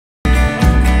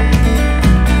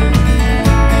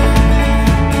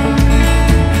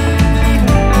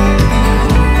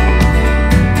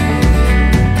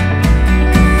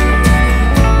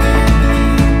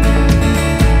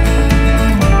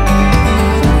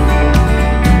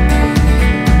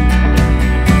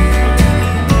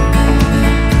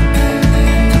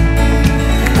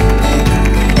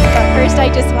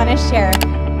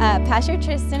Pastor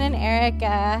Tristan and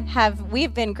Erica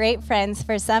we've been great friends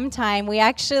for some time. We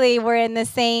actually were in the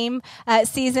same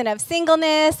season of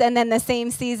singleness, and then the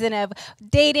same season of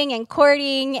dating and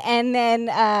courting, and then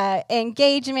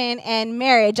engagement and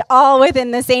marriage, all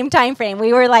within the same time frame.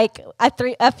 We were like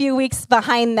a few weeks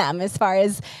behind them as far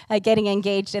as getting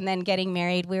engaged and then getting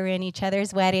married. We were in each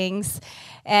other's weddings.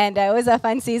 And it was a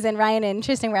fun season. Ryan and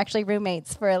Tristan were actually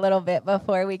roommates for a little bit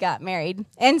before we got married.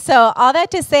 And so all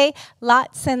that to say,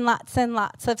 lots and lots and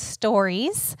lots of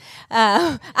stories.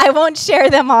 I won't share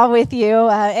them all with you.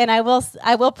 And I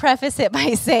will preface it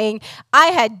by saying I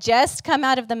had just come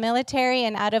out of the military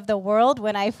and out of the world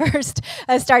when I first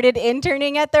started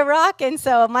interning at The Rock. And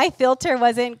so my filter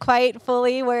wasn't quite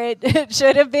fully where it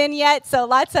should have been yet. So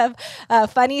lots of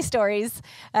funny stories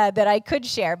that I could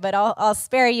share, but I'll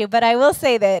spare you. But I will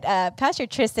say that Pastor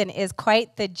Tristan is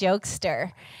quite the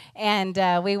jokester, and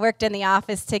we worked in the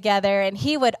office together, and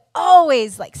he would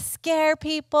always like scare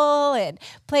people and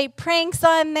play pranks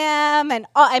on them, and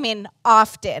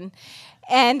often.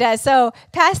 And so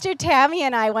Pastor Tammy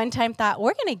and I one time thought,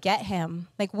 we're going to get him.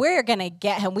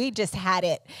 We just had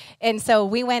it. And so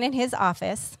we went in his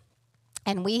office,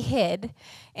 and we hid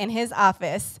in his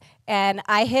office, and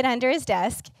I hid under his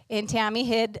desk, and Tammy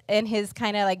hid in his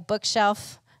kind of like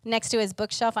bookshelf, next to his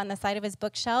bookshelf, on the side of his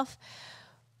bookshelf.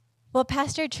 Well,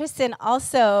 Pastor Tristan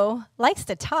also likes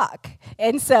to talk.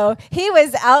 And so he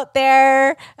was out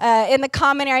there in the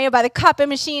common area by the copy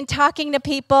machine talking to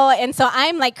people. And so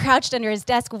I'm like crouched under his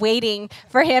desk waiting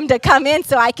for him to come in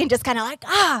so I can just kind of like,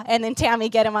 and then Tammy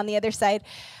get him on the other side.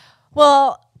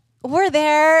 Well, we're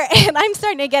there, and I'm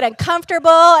starting to get uncomfortable.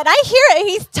 And I hear it.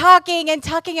 He's talking,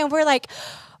 and we're like,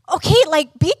 okay,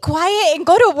 like, be quiet and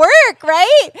go to work,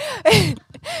 right?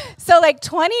 So like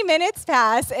 20 minutes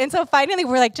pass, and so finally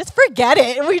we're like, just forget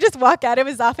it. And we just walk out of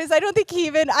his office. I don't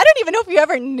even know if you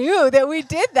ever knew that we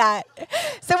did that.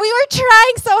 So we were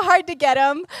trying so hard to get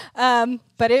him,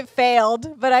 but it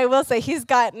failed. But I will say he's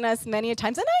gotten us many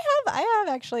times, and I have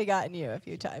actually gotten you a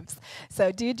few times.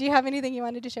 So do you have anything you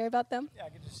wanted to share about them? Yeah, I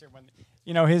could just share one.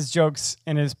 You know, his jokes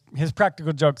and his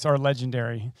practical jokes are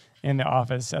legendary in the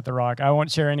office at The Rock. I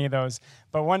won't share any of those.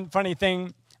 But one funny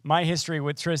thing, my history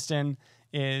with Tristan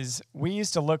is we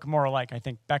used to look more alike, I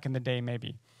think, back in the day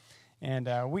maybe. And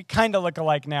we kind of look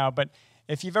alike now. But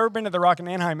if you've ever been to The Rock in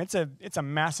Anaheim, it's a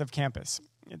massive campus.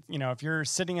 If you're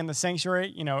sitting in the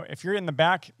sanctuary, if you're in the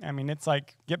back, it's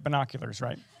like, get binoculars,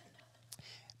 right?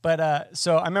 But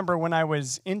so I remember when I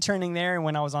was interning there and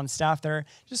when I was on staff there,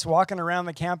 just walking around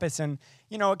the campus, and,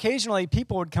 occasionally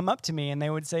people would come up to me and they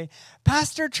would say,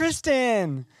 Pastor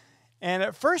Tristan. And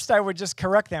at first I would just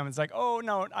correct them. It's like, oh,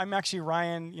 no, I'm actually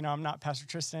Ryan. I'm not Pastor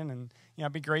Tristan,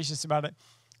 and be gracious about it.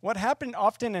 What happened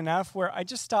often enough where I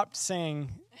just stopped saying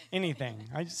anything.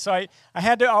 I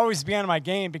had to always be on my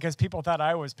game because people thought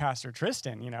I was Pastor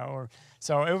Tristan,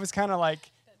 so it was kind of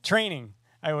like training,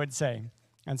 I would say.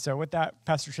 And so with that,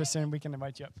 Pastor Tristan, we can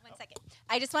invite you up. 1 second.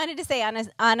 I just wanted to say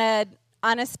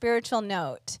on a spiritual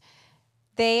note,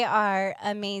 they are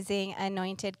amazing,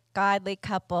 anointed, godly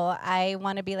couple. I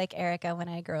want to be like Erica when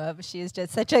I grow up. She is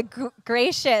just such a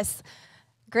gracious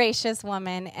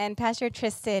woman. And Pastor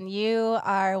Tristan, you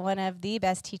are one of the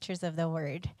best teachers of the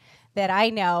word that I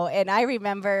know. And I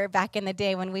remember back in the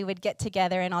day when we would get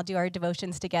together and all do our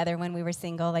devotions together when we were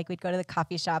single. Like, we'd go to the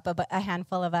coffee shop, a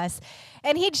handful of us,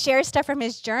 and he'd share stuff from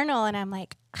his journal, and I'm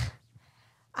like,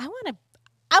 I want to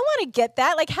get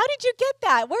that. Like, how did you get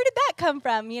that? Where did that come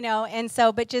from? And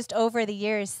so, but just over the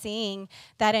years, seeing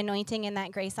that anointing and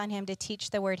that grace on him to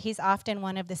teach the word. He's often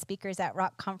one of the speakers at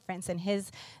Rock Conference, and his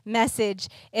message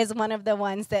is one of the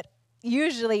ones that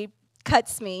usually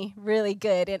cuts me really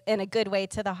good in a good way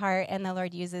to the heart, and the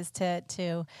Lord uses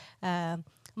to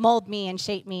mold me and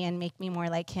shape me and make me more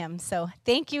like him. So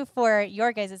thank you for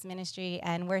your guys' ministry,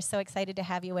 and we're so excited to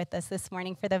have you with us this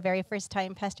morning for the very first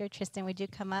time. Pastor Tristan, would you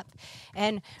come up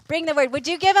and bring the word? Would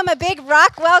you give him a big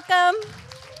rock welcome?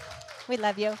 We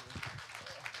love you.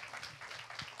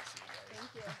 Thank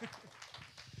you.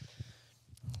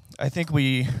 I think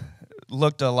we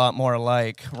looked a lot more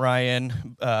alike,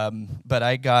 Ryan, but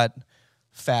I got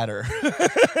fatter.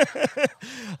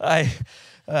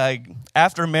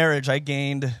 After marriage, I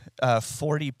gained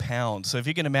 40 pounds. So if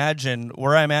you can imagine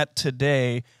where I'm at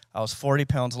today, I was 40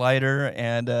 pounds lighter,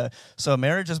 and so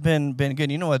marriage has been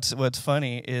good. You know what's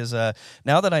funny is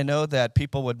now that I know that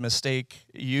people would mistake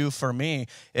you for me,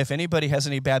 if anybody has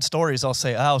any bad stories, I'll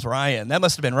say, oh, it was Ryan. That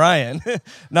must have been Ryan,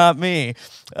 not me.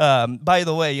 By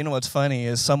the way, you know what's funny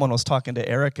is someone was talking to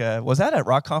Erica. Was that at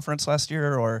Rock Conference last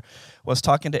year, or was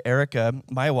talking to Erica,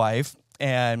 my wife,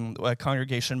 and a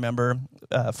congregation member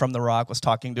from the Rock was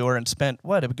talking to her and spent,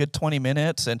 a good 20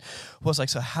 minutes, and was like,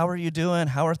 so how are you doing?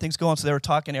 How are things going? So they were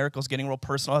talking. Eric was getting real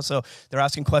personal. So they're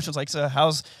asking questions like, so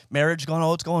how's marriage going?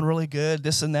 Oh, it's going really good,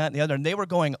 this and that and the other. And they were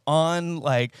going on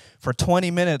like for 20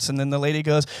 minutes. And then the lady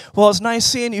goes, well, it's nice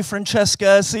seeing you,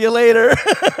 Francesca. See you later.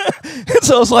 And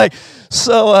so I was like,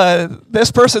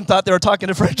 this person thought they were talking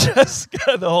to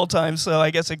Francesca the whole time. So I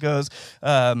guess it goes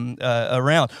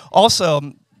around.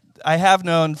 Also, I have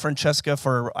known Francesca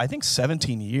for, I think,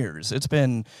 17 years. It's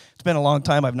been a long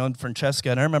time I've known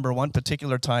Francesca. And I remember one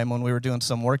particular time when we were doing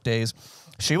some work days,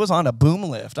 she was on a boom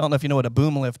lift. I don't know if you know what a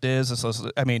boom lift is.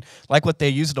 Like what they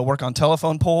use to work on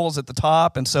telephone poles at the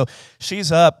top. And so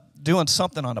she's up doing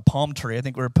something on a palm tree. I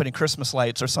think we were putting Christmas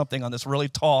lights or something on this really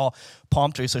tall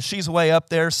palm tree. So she's way up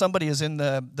there. Somebody is in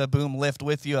the boom lift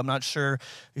with you. I'm not sure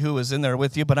who was in there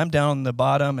with you, but I'm down on the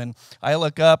bottom, and I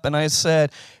look up and I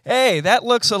said, hey, that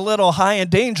looks a little high and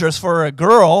dangerous for a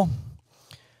girl.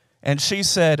 And she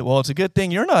said, well, it's a good thing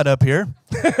you're not up here.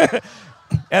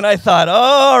 And I thought,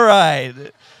 all right.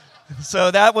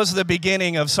 So that was the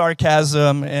beginning of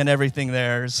sarcasm and everything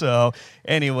there. So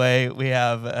anyway, we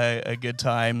have a good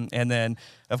time. And then,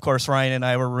 of course, Ryan and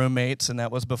I were roommates, and that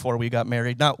was before we got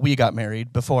married. Not we got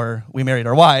married, before we married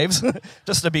our wives.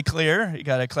 Just to be clear, you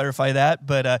got to clarify that.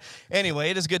 But anyway,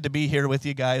 it is good to be here with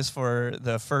you guys for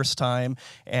the first time.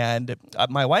 And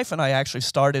my wife and I actually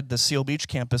started the Seal Beach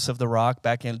campus of the Rock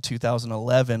back in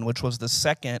 2011, which was the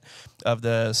second of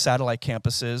the satellite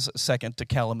campuses, second to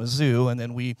Kalamazoo, and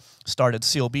then we started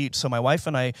Seal Beach. So my wife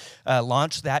and I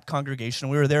launched that congregation.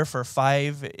 We were there for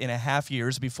 5.5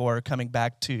 years before coming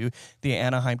back to the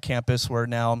Anaheim campus, where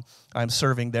now I'm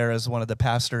serving there as one of the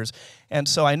pastors. And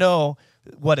so I know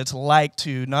what it's like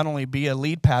to not only be a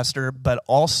lead pastor, but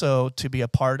also to be a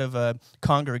part of a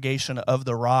congregation of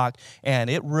the Rock. And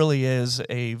it really is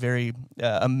a very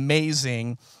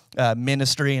amazing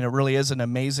ministry, and it really is an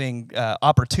amazing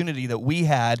opportunity that we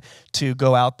had to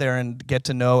go out there and get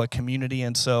to know a community.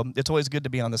 And so it's always good to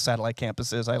be on the satellite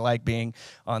campuses. I like being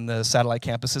on the satellite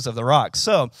campuses of the Rock.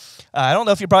 So I don't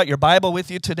know if you brought your Bible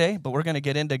with you today, but we're going to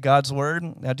get into God's Word.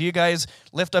 Now, do you guys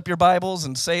lift up your Bibles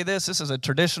and say this? This is a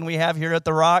tradition we have here at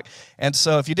the Rock. And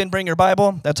so if you didn't bring your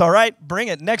Bible, that's all right. Bring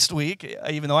it next week,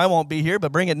 even though I won't be here,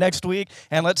 but bring it next week.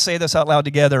 And let's say this out loud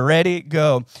together. Ready?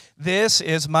 Go. This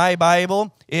is my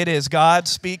Bible. It is God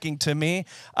speaking to me.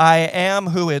 I am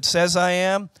who it says I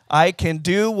am. I can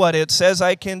do what it says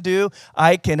I can do.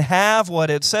 I can have what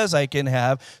it says I can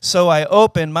have. So I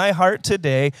open my heart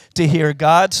today to hear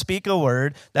God speak a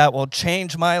word that will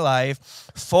change my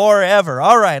life forever.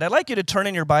 All right, I'd like you to turn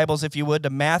in your Bibles, if you would, to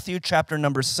Matthew chapter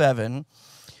number 7.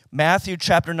 Matthew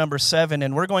chapter number 7,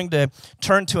 and we're going to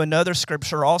turn to another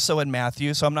scripture also in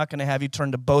Matthew, so I'm not going to have you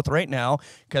turn to both right now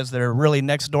because they're really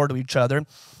next door to each other.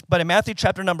 But in Matthew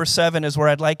chapter number 7 is where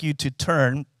I'd like you to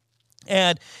turn.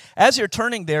 And as you're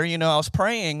turning there, I was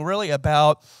praying really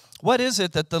about what is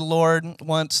it that the Lord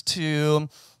wants to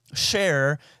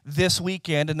share this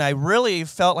weekend, and I really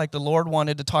felt like the Lord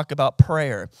wanted to talk about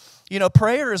prayer.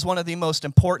 Prayer is one of the most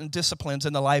important disciplines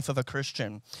in the life of a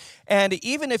Christian. And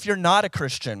even if you're not a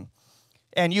Christian,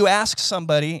 and you ask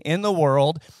somebody in the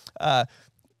world,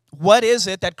 what is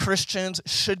it that Christians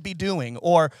should be doing,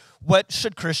 or what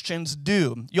should Christians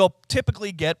do? You'll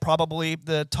typically get probably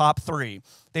the top 3.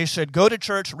 They should go to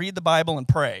church, read the Bible, and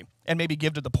pray, and maybe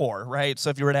give to the poor, right? So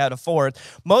if you were to add a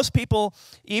fourth, most people,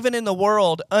 even in the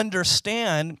world,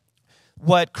 understand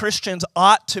what Christians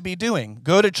ought to be doing.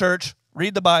 Go to church,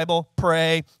 read the Bible,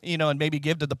 pray, and maybe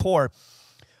give to the poor.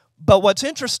 But what's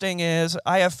interesting is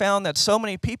I have found that so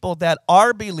many people that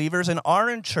are believers and are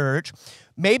in church,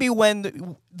 maybe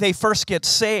when they first get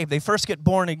saved, they first get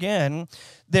born again,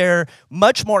 they're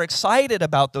much more excited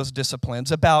about those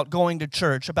disciplines, about going to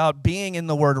church, about being in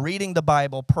the Word, reading the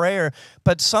Bible, prayer.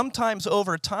 But sometimes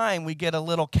over time, we get a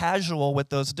little casual with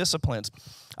those disciplines.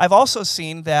 I've also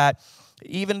seen that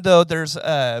even though there's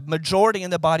a majority in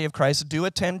the body of Christ do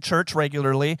attend church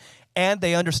regularly, and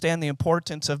they understand the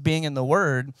importance of being in the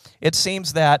Word, it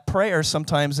seems that prayer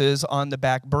sometimes is on the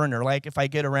back burner. Like if I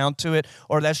get around to it,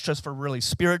 or that's just for really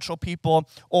spiritual people,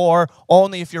 or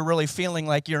only if you're really feeling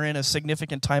like you're in a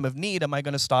significant time of need, am I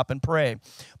going to stop and pray?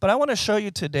 But I want to show you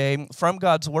today from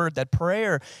God's Word that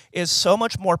prayer is so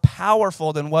much more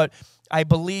powerful than what I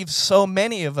believe so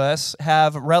many of us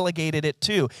have relegated it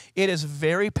to. It is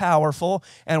very powerful,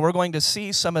 and we're going to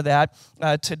see some of that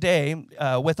today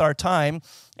with our time.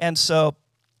 And so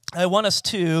I want us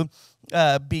to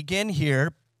begin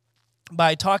here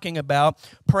by talking about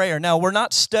prayer. Now, we're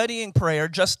not studying prayer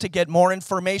just to get more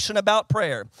information about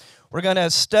prayer. We're going to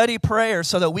study prayer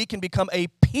so that we can become a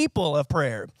people of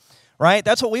prayer. right?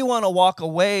 That's what we want to walk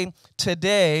away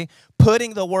today,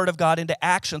 putting the Word of God into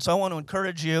action. So I want to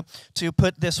encourage you to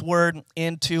put this Word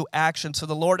into action. So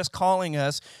the Lord is calling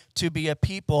us to be a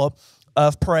people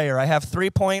of prayer. I have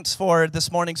 3 points for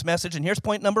this morning's message, and here's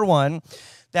point number 1,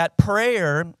 that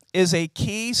prayer is a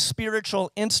key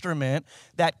spiritual instrument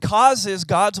that causes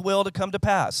God's will to come to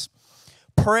pass.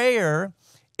 Prayer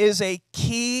is a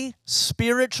key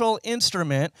spiritual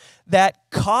instrument that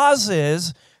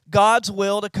causes God's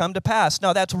will to come to pass.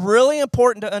 Now, that's really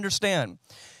important to understand.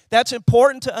 That's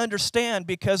important to understand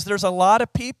because there's a lot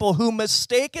of people who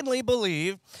mistakenly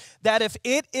believe that if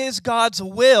it is God's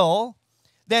will,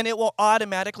 then it will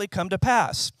automatically come to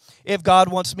pass. If God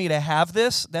wants me to have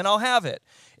this, then I'll have it.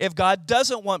 If God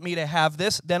doesn't want me to have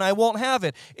this, then I won't have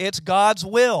it. It's God's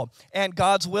will, and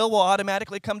God's will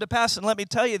automatically come to pass. And let me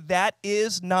tell you, that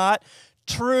is not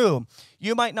true.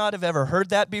 You might not have ever heard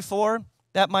that before.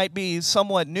 That might be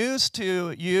somewhat news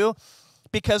to you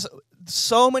because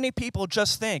so many people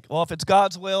just think, well, if it's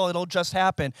God's will, it'll just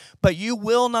happen. But you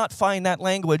will not find that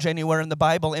language anywhere in the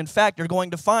Bible. In fact, you're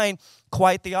going to find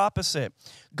quite the opposite.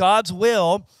 God's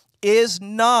will is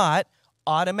not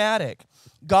automatic.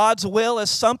 God's will is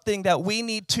something that we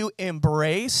need to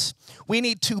embrace, we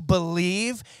need to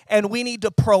believe, and we need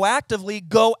to proactively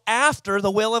go after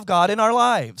the will of God in our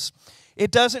lives. It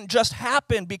doesn't just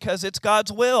happen because it's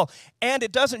God's will, and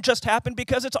it doesn't just happen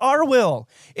because it's our will.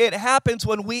 It happens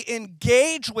when we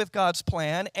engage with God's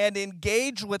plan and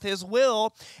engage with His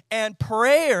will, and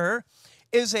prayer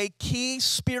is a key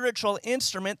spiritual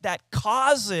instrument that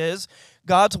causes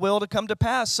God's will to come to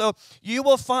pass. So you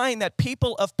will find that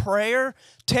people of prayer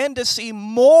tend to see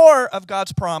more of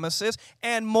God's promises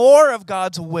and more of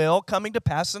God's will coming to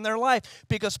pass in their life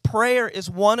because prayer is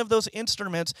one of those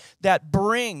instruments that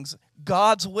brings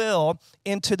God's will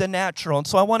into the natural. And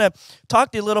so I want to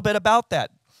talk to you a little bit about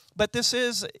that. But this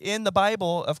is in the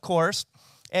Bible, of course,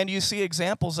 and you see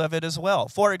examples of it as well.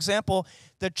 For example,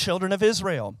 the children of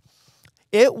Israel.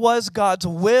 It was God's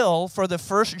will for the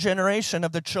first generation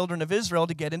of the children of Israel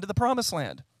to get into the promised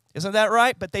land. Isn't that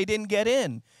right? But they didn't get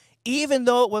in. Even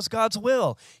though it was God's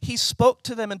will, He spoke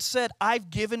to them and said,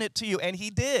 I've given it to you. And He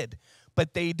did,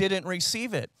 but they didn't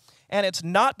receive it. And it's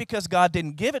not because God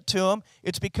didn't give it to them.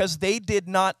 It's because they did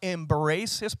not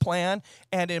embrace His plan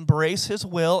and embrace His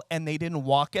will, and they didn't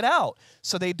walk it out.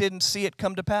 So they didn't see it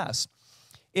come to pass.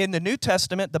 In the New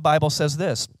Testament, the Bible says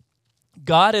this,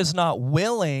 God is not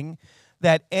willing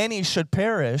that any should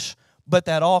perish, but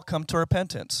that all come to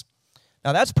repentance.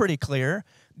 Now that's pretty clear.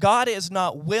 God is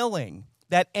not willing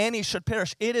that any should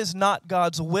perish. It is not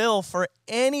God's will for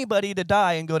anybody to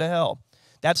die and go to hell.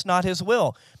 That's not His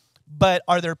will. But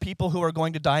are there people who are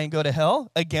going to die and go to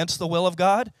hell against the will of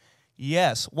God?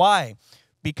 Yes. Why?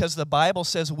 Because the Bible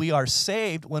says we are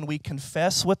saved when we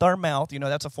confess with our mouth. You know,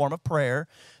 that's a form of prayer.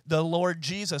 The Lord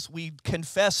Jesus, we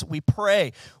confess, we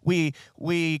pray,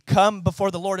 we come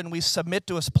before the Lord and we submit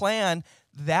to His plan.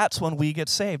 That's when we get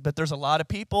saved. But there's a lot of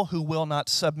people who will not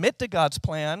submit to God's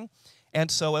plan, and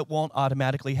so it won't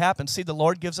automatically happen. See, the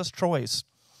Lord gives us choice.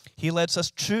 He lets us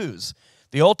choose.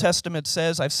 The Old Testament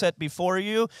says, I've set before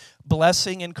you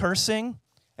blessing and cursing.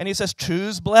 And He says,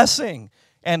 choose blessing.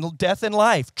 And death and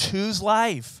life, choose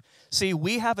life. See,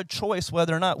 we have a choice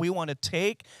whether or not we want to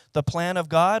take the plan of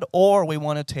God or we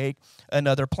want to take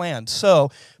another plan. So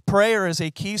prayer is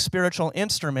a key spiritual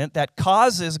instrument that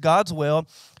causes God's will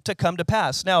to come to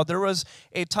pass. Now, there was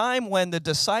a time when the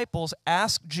disciples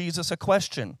asked Jesus a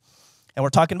question, and we're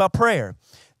talking about prayer.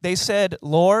 They said,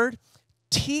 Lord,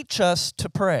 teach us to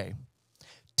pray.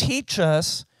 Teach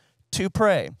us to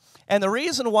pray. And the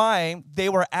reason why they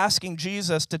were asking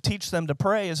Jesus to teach them to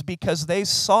pray is because they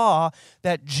saw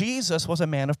that Jesus was a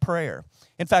man of prayer.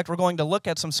 In fact, we're going to look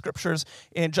at some scriptures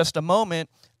in just a moment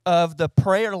of the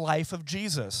prayer life of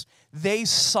Jesus. They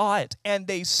saw it, and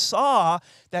they saw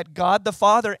that God the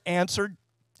Father answered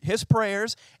His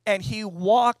prayers, and He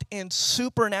walked in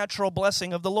supernatural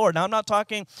blessing of the Lord. Now, I'm not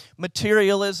talking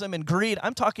materialism and greed.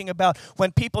 I'm talking about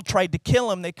when people tried to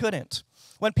kill Him, they couldn't.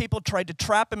 When people tried to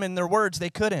trap Him in their words,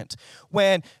 they couldn't.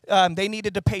 When they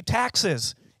needed to pay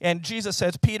taxes, and Jesus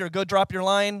says, Peter, go drop your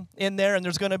line in there, and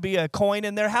there's going to be a coin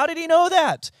in there. How did He know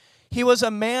that? He was a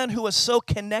man who was so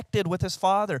connected with His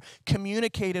Father,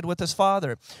 communicated with His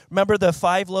Father. Remember the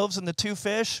 5 loaves and the 2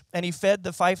 fish, and He fed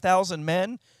the 5,000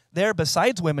 men there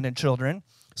besides women and children.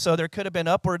 So there could have been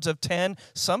upwards of 10,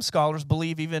 some scholars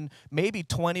believe even maybe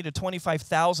 20 to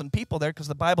 25,000 people there because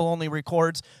the Bible only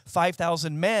records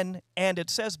 5,000 men, and it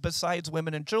says besides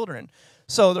women and children.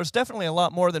 So there's definitely a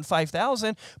lot more than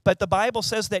 5,000, but the Bible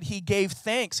says that He gave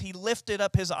thanks. He lifted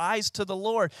up His eyes to the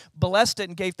Lord, blessed it,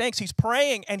 and gave thanks. He's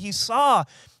praying, and He saw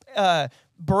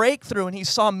breakthrough and he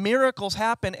saw miracles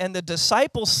happen, and the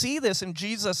disciples see this in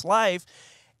Jesus' life,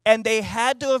 and they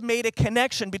had to have made a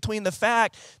connection between the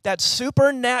fact that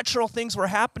supernatural things were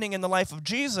happening in the life of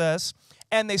Jesus,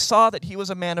 and they saw that he was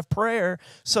a man of prayer,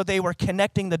 so they were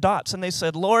connecting the dots, and they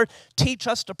said, Lord, teach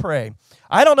us to pray.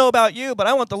 I don't know about you, but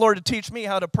I want the Lord to teach me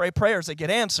how to pray prayers that get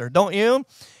answered, don't you?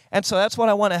 And so that's what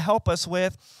I want to help us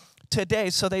with today.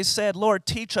 So they said, Lord,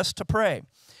 teach us to pray.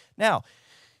 Now,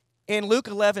 in Luke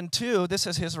 11:2, this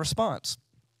is his response.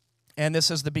 And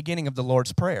this is the beginning of the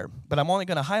Lord's Prayer. But I'm only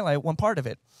going to highlight one part of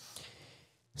it.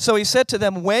 So he said to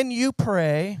them, when you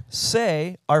pray,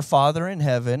 say, Our Father in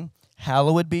heaven,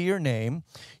 hallowed be your name.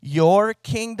 Your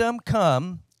kingdom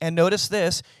come. And notice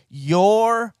this,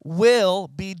 your will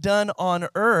be done on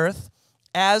earth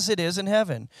as it is in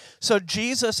heaven. So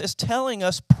Jesus is telling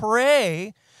us,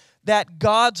 pray that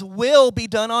God's will be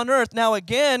done on earth. Now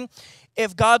again,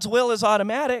 if God's will is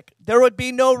automatic, there would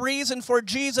be no reason for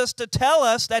Jesus to tell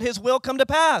us that his will come to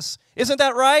pass. Isn't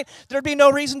that right? There'd be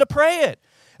no reason to pray it.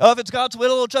 Oh, if it's God's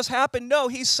will, it'll just happen. No,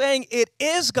 he's saying it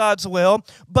is God's will,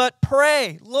 but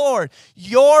pray, Lord,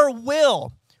 your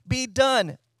will be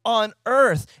done on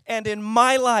earth and in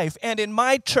my life and in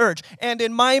my church and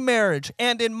in my marriage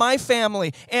and in my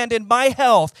family and in my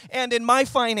health and in my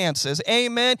finances.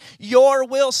 Amen. Your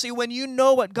will. See, when you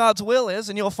know what God's will is,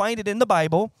 and you'll find it in the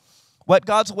Bible, what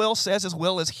God's will says, his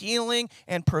will is healing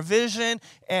and provision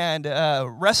and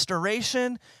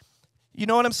restoration. You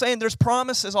know what I'm saying? There's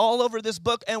promises all over this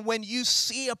book, and when you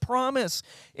see a promise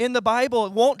in the Bible,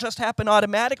 it won't just happen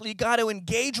automatically. You got to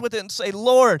engage with it and say,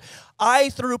 Lord, I,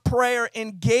 through prayer,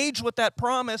 engage with that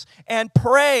promise and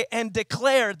pray and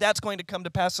declare that's going to come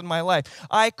to pass in my life.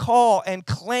 I call and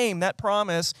claim that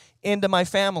promise into my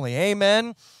family.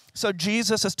 Amen? So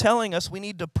Jesus is telling us we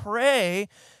need to pray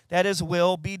that his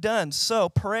will be done. So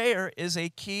prayer is a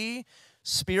key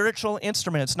spiritual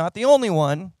instrument. It's not the only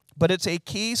one, but it's a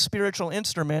key spiritual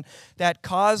instrument that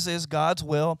causes God's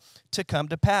will to come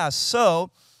to pass.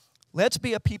 So let's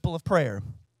be a people of prayer.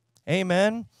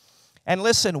 Amen. And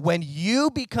listen, when you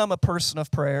become a person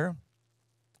of prayer,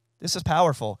 this is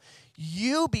powerful.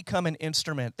 You become an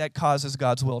instrument that causes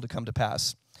God's will to come to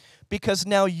pass. Because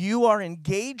now you are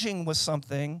engaging with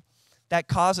something that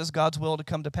causes God's will to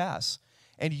come to pass.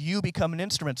 And you become an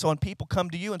instrument. So when people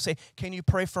come to you and say, can you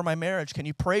pray for my marriage? Can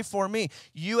you pray for me?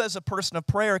 You as a person of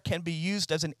prayer can be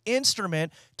used as an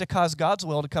instrument to cause God's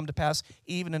will to come to pass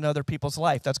even in other people's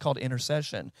life. That's called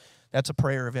intercession. That's a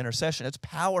prayer of intercession. It's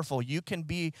powerful. You can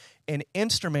be an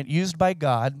instrument used by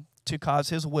God to cause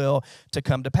his will to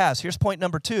come to pass. Here's point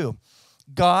number 2.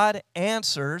 God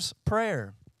answers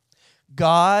prayer.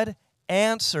 God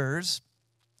answers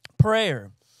prayer.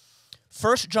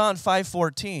 1 John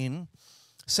 5:14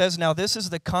 says, now this is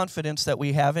the confidence that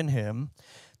we have in him,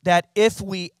 that if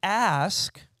we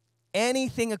ask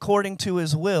anything according to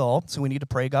his will, so we need to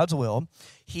pray God's will,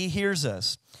 he hears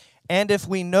us. And if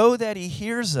we know that he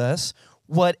hears us,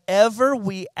 whatever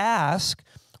we ask,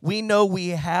 we know we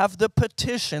have the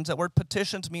petitions. That word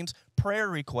petitions means prayer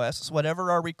requests,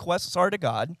 whatever our requests are to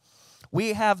God.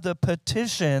 We have the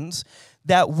petitions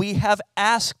that we have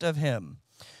asked of him.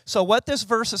 So what this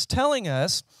verse is telling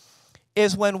us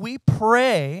is when we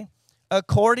pray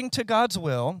according to God's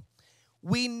will,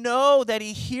 we know that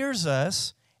he hears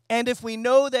us, and if we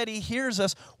know that he hears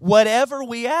us, whatever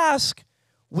we ask,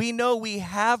 we know we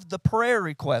have the prayer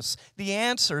requests, the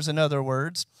answers, in other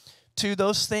words, to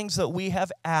those things that we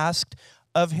have asked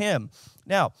of him.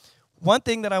 Now, one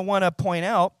thing that I want to point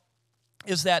out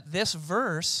is that this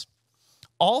verse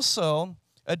also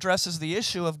addresses the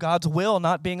issue of God's will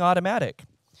not being automatic.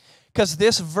 Because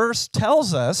this verse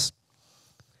tells us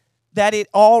that it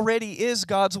already is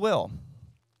God's will.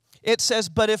 It says,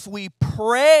 but if we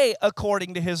pray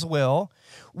according to his will,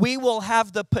 we will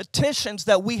have the petitions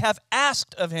that we have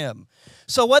asked of him.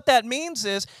 So what that means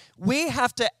is we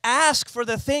have to ask for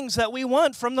the things that we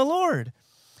want from the Lord.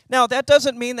 Now, that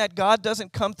doesn't mean that God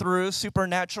doesn't come through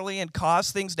supernaturally and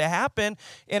cause things to happen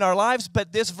in our lives,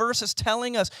 but this verse is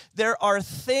telling us there are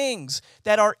things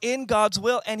that are in God's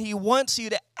will, and he wants you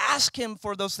to ask him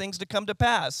for those things to come to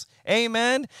pass.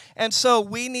 Amen? And so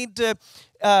we need to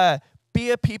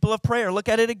be a people of prayer. Look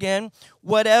at it again.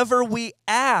 Whatever we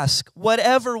ask,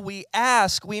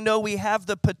 we know we have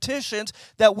the petitions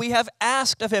that we have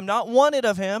asked of him, not wanted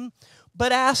of him,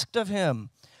 but asked of him.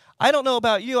 I don't know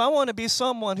about you. I want to be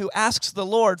someone who asks the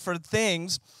Lord for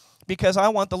things because I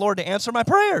want the Lord to answer my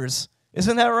prayers.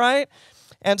 Isn't that right?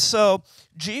 And so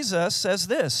Jesus says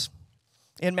this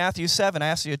in Matthew 7. I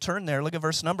asked you to turn there. Look at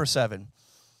verse number 7.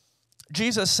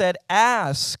 Jesus said,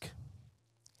 ask,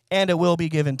 and it will be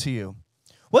given to you.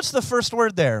 What's the first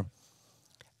word there?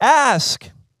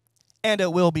 Ask, and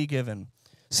it will be given.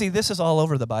 See, this is all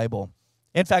over the Bible.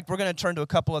 In fact, we're going to turn to a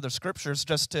couple other scriptures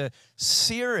just to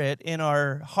sear it in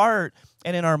our heart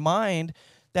and in our mind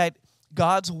that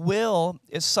God's will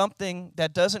is something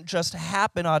that doesn't just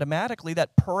happen automatically,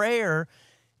 that prayer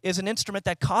is an instrument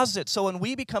that causes it. So when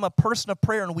we become a person of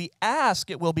prayer and we ask,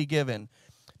 it will be given.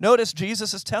 Notice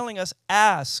Jesus is telling us,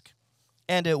 ask,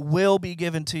 and it will be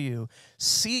given to you.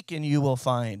 Seek, and you will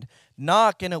find.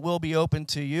 Knock, and it will be opened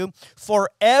to you. For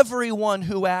everyone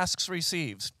who asks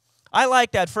receives. I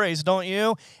like that phrase, don't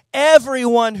you?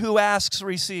 Everyone who asks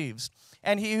receives.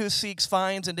 And he who seeks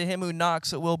finds, and to him who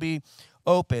knocks it will be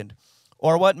opened.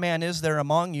 Or what man is there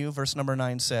among you, verse number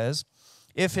 9 says,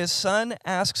 if his son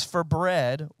asks for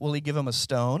bread, will he give him a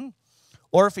stone?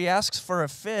 Or if he asks for a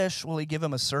fish, will he give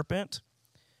him a serpent?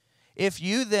 If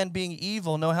you then, being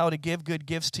evil, know how to give good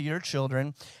gifts to your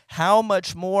children, how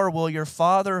much more will your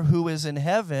Father who is in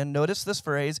heaven, notice this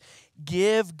phrase,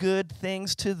 give good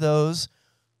things to those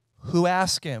who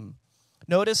ask him?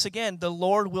 Notice again, the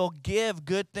Lord will give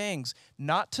good things,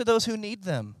 not to those who need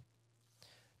them,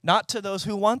 not to those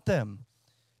who want them.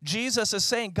 Jesus is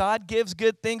saying God gives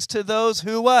good things to those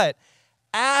who what?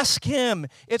 Ask him.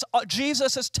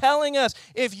 Jesus is telling us,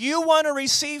 if you want to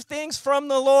receive things from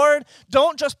the Lord,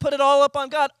 don't just put it all up on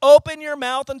God. Open your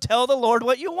mouth and tell the Lord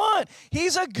what you want.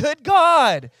 He's a good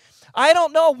God. I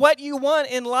don't know what you want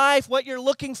in life, what you're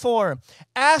looking for.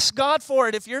 Ask God for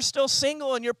it. If you're still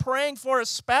single and you're praying for a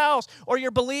spouse or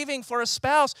you're believing for a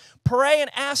spouse, pray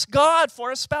and ask God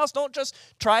for a spouse. Don't just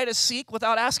try to seek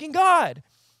without asking God.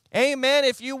 Amen.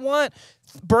 If you want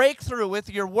breakthrough with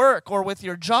your work or with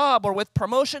your job or with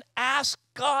promotion, ask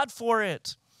God for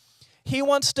it. He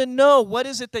wants to know, what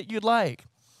is it that you'd like?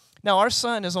 Now, our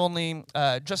son is only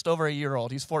just over a year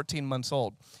old. He's 14 months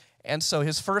old. And so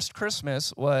his first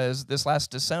Christmas was this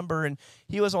last December, and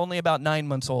he was only about 9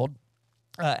 months old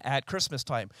at Christmas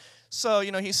time. So,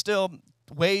 he's still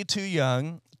way too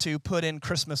young to put in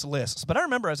Christmas lists. But I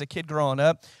remember as a kid growing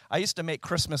up, I used to make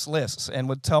Christmas lists and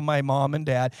would tell my mom and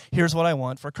dad, here's what I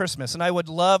want for Christmas. And I would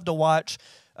love to watch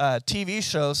TV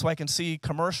shows so I can see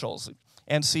commercials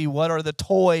and see what are the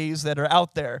toys that are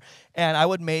out there. And I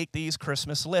would make these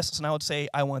Christmas lists, and I would say,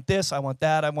 I want this, I want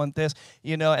that, I want this,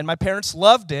 and my parents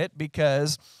loved it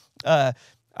because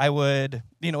I would,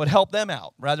 it help them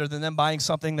out rather than them buying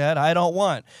something that I don't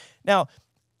want. Now,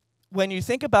 when you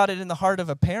think about it in the heart of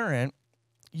a parent,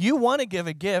 you want to give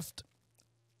a gift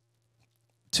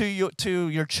to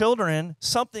your children,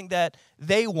 something that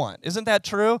they want. Isn't that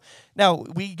true? Now,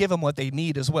 we give them what they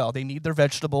need as well. They need their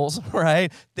vegetables,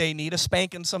 right? They need a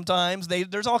spanking sometimes.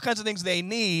 There's all kinds of things they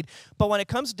need. But when it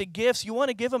comes to gifts, you want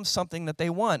to give them something that they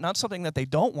want, not something that they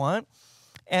don't want.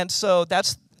 And so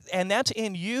that's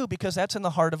in you, because that's in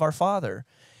the heart of our Father.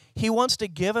 He wants to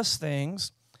give us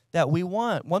things that we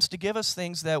want, wants to give us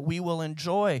things that we will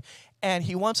enjoy. And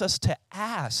he wants us to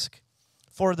ask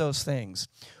for those things.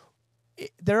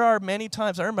 There are many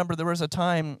times, I remember there was a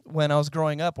time when I was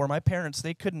growing up where my parents,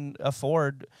 they couldn't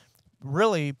afford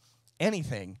really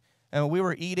anything. And we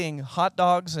were eating hot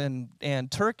dogs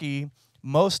and turkey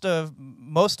most of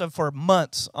for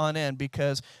months on end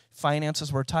because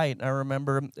finances were tight. And I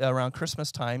remember around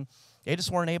Christmas time, they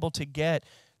just weren't able to get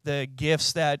the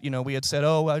gifts that, we had said,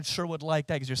 oh, I sure would like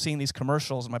that, because you're seeing these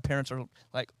commercials and my parents are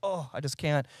like, oh, I just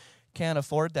can't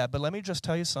afford that. But let me just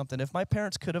tell you something. If my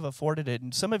parents could have afforded it,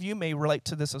 and some of you may relate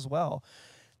to this as well,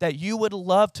 that you would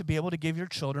love to be able to give your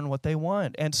children what they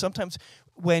want. And sometimes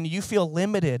when you feel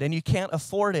limited and you can't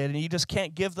afford it and you just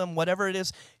can't give them whatever it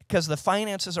is because the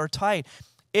finances are tight,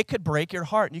 it could break your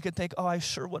heart. And you could think, oh, I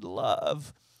sure would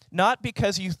love. Not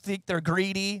because you think they're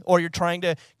greedy or you're trying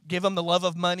to give them the love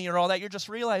of money or all that. You're just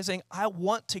realizing, I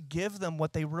want to give them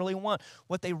what they really want,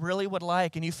 what they really would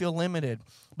like, and you feel limited.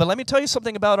 But let me tell you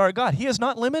something about our God. He is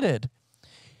not limited.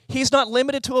 He's not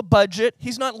limited to a budget.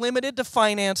 He's not limited to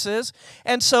finances.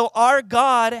 And so our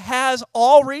God has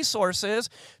all resources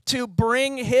to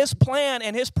bring his plan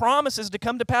and his promises to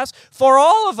come to pass for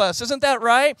all of us. Isn't that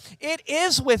right? It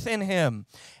is within him.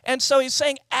 And so he's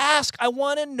saying, ask. I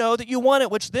want to know that you want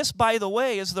it, which this, by the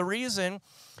way, is the reason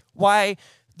why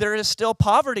there is still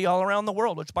poverty all around the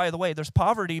world, which, by the way, there's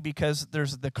poverty because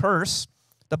there's the curse.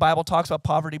 The Bible talks about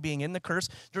poverty being in the curse.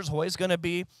 There's always going to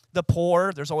be the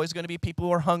poor. There's always going to be people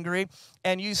who are hungry.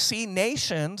 And you see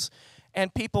nations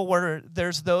and people where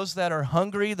there's those that are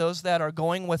hungry, those that are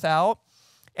going without.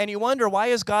 And you wonder, why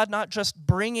is God not just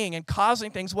bringing and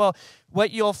causing things? Well,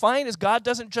 what you'll find is God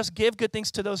doesn't just give good things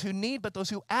to those who need, but those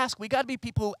who ask. We got to be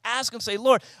people who ask and say,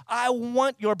 Lord, I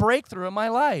want your breakthrough in my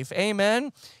life.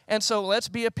 Amen? And so let's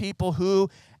be a people who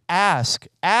Ask.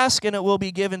 Ask and it will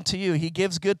be given to you. He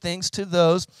gives good things to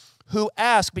those who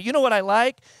ask. But you know what I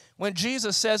like? When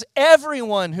Jesus says,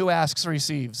 everyone who asks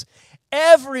receives.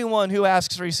 Everyone who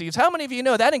asks receives. How many of you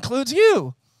know that includes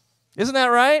you? Isn't that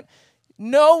right?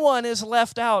 No one is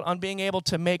left out on being able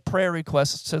to make prayer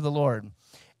requests to the Lord.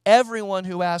 Everyone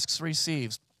who asks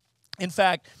receives. In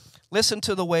fact, listen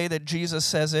to the way that Jesus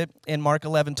says it in Mark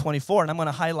 11:24, and I'm going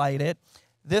to highlight it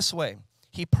this way.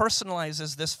 He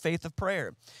personalizes this faith of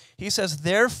prayer. He says,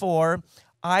 therefore,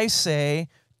 I say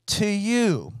to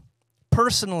you,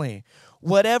 personally,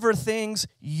 whatever things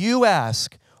you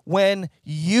ask, when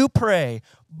you pray,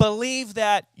 believe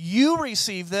that you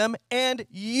receive them and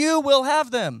you will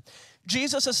have them.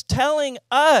 Jesus is telling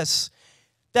us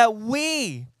that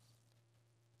we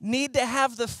need to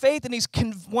have the faith, and he's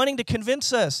wanting to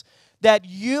convince us that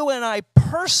you and I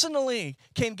personally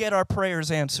can get our prayers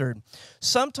answered.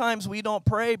 Sometimes we don't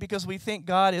pray because we think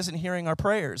God isn't hearing our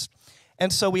prayers.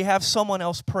 And so we have someone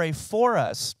else pray for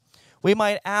us. We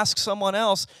might ask someone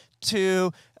else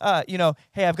to,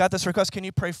 hey, I've got this request. Can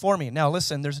you pray for me? Now,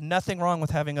 listen, there's nothing wrong with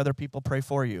having other people pray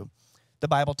for you. The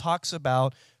Bible talks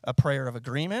about a prayer of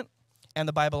agreement, and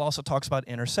the Bible also talks about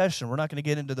intercession. We're not going to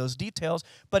get into those details,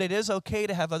 but it is okay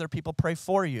to have other people pray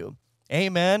for you.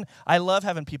 Amen. I love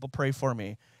having people pray for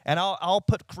me, and I'll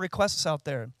put requests out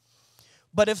there.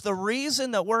 But if the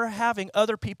reason that we're having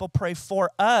other people pray for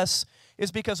us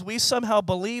is because we somehow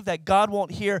believe that God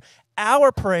won't hear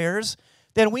our prayers,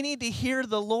 then we need to hear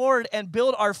the Lord and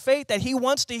build our faith that he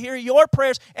wants to hear your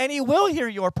prayers, and he will hear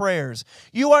your prayers.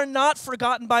 You are not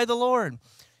forgotten by the Lord.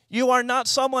 You are not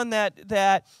someone that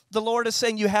the Lord is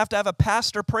saying you have to have a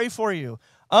pastor pray for you.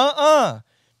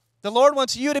 The Lord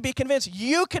wants you to be convinced.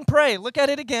 You can pray. Look at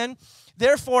it again.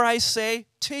 Therefore, I say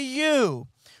to you,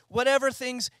 whatever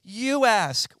things you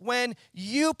ask, when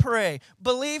you pray,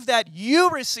 believe that you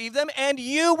receive them and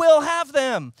you will have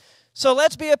them. So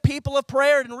let's be a people of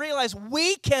prayer and realize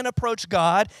we can approach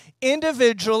God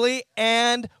individually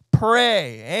and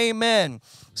pray. Amen.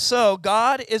 So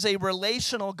God is a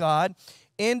relational God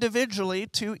individually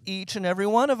to each and every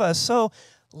one of us. So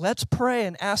let's pray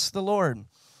and ask the Lord.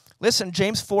 Listen,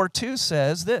 James 4:2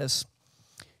 says this,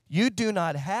 you do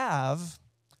not have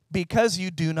because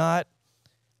you do not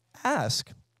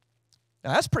ask.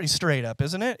 Now, that's pretty straight up,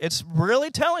 isn't it? It's really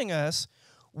telling us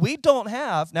we don't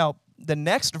have. Now, the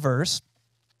next verse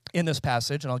in this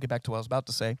passage, and I'll get back to what I was about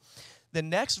to say, the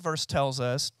next verse tells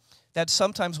us that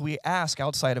sometimes we ask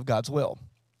outside of God's will.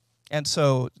 And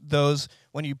so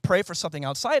when you pray for something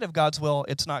outside of God's will,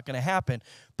 it's not going to happen.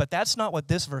 But that's not what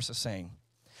this verse is saying.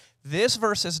 This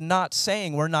verse is not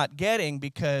saying we're not getting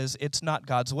because it's not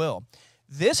God's will.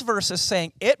 This verse is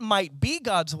saying it might be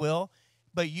God's will,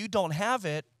 but you don't have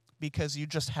it because you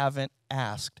just haven't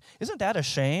asked. Isn't that a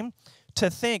shame? To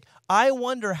think, I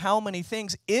wonder how many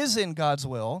things is in God's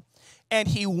will, and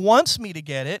he wants me to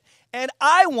get it, and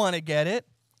I want to get it,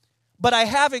 but I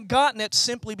haven't gotten it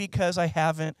simply because I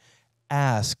haven't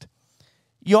asked.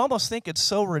 You almost think it's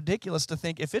so ridiculous to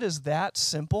think if it is that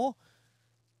simple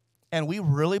and we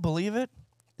really believe it,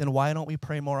 then why don't we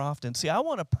pray more often? See, I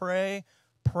want to pray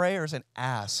prayers and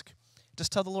ask.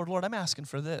 Just tell the Lord, Lord, I'm asking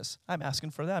for this. I'm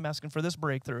asking for that. I'm asking for this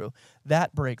breakthrough,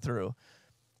 that breakthrough.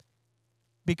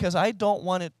 Because I don't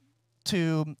want it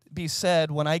to be said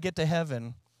when I get to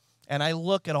heaven and I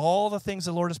look at all the things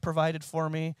the Lord has provided for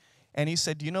me, and he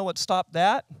said, do you know what stopped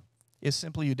that? It's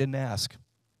simply you didn't ask.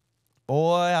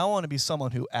 Boy, I want to be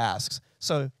someone who asks.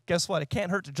 So guess what? It can't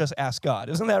hurt to just ask God.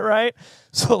 Isn't that right?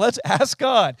 So let's ask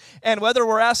God. And whether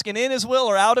we're asking in his will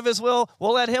or out of his will,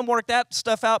 we'll let him work that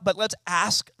stuff out, but let's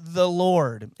ask the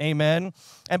Lord. Amen?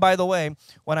 And by the way,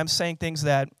 when I'm saying things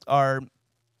that are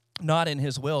not in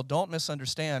his will, don't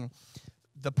misunderstand.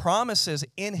 The promises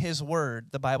in his word,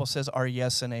 the Bible says, are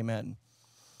yes and amen.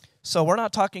 So we're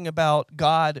not talking about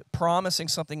God promising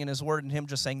something in his word and him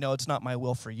just saying, no, it's not my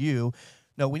will for you.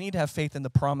 No, we need to have faith in the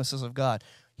promises of God.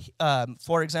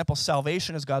 For example,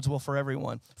 salvation is God's will for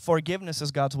everyone. Forgiveness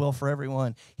is God's will for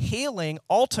everyone. Healing,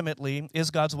 ultimately, is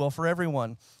God's will for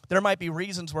everyone. There might be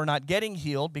reasons we're not getting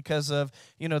healed because of,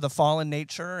 the fallen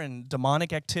nature and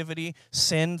demonic activity,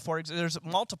 sin, for example. There's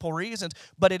multiple reasons,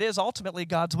 but it is ultimately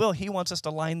God's will. He wants us to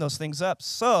line those things up.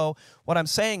 So what I'm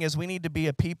saying is we need to be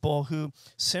a people who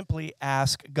simply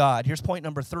ask God. Here's point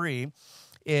number 3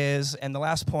 and the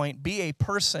last point, be a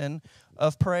person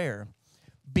of prayer.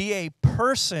 Be a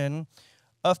person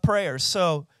of prayer.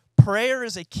 So prayer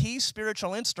is a key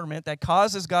spiritual instrument that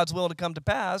causes God's will to come to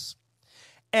pass,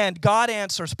 and God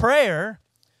answers prayer.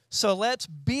 So let's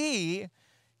be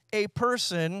a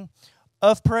person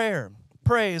of prayer.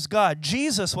 Praise God.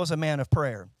 Jesus was a man of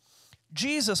prayer.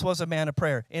 Jesus was a man of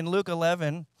prayer. In Luke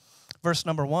 11, verse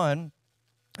number 1,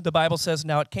 the Bible says,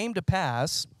 "Now it came to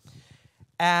pass,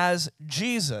 as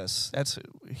Jesus," that's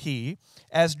he,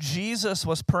 "as Jesus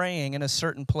was praying in a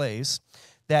certain place,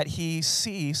 when he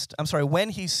ceased,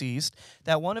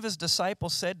 that one of his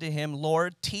disciples said to him,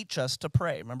 'Lord, teach us to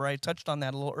pray.'" Remember, I touched on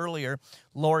that a little earlier.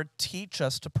 "Lord, teach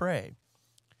us to pray."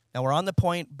 Now, we're on the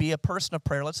point, be a person of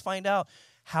prayer. Let's find out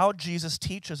how Jesus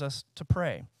teaches us to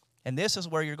pray. And this is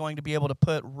where you're going to be able to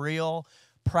put real,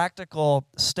 practical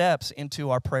steps into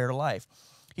our prayer life.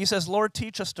 He says, "Lord,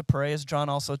 teach us to pray," as John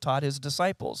also taught his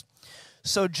disciples.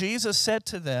 "So Jesus said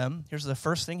to them," here's the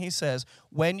first thing he says,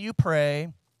 "when you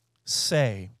pray,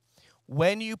 say."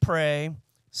 When you pray,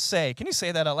 say. Can you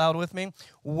say that out loud with me?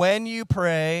 When you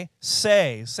pray,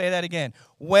 say. Say that again.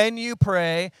 When you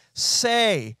pray,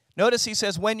 say. Notice he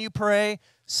says, when you pray,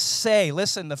 say.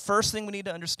 Listen, the first thing we need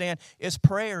to understand is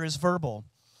prayer is verbal.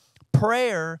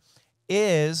 Prayer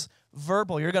is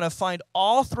verbal. You're going to find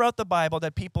all throughout the Bible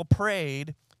that people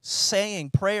prayed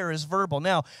saying prayer is verbal.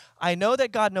 Now, I know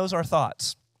that God knows our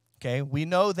thoughts. Okay, we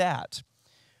know that.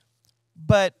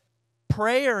 But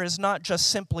prayer is not just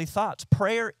simply thoughts.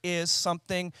 Prayer is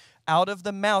something out of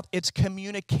the mouth. It's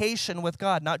communication with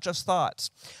God, not just thoughts.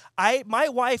 My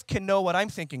wife can know what I'm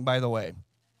thinking, by the way.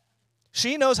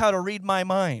 She knows how to read my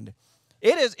mind.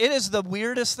 It is the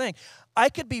weirdest thing. I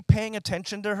could be paying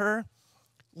attention to her,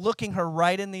 looking her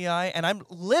right in the eye, and I'm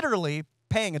literally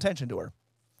paying attention to her.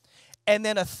 And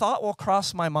then a thought will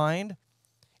cross my mind,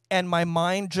 and my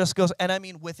mind just goes, and I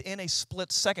mean within a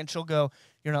split second, she'll go,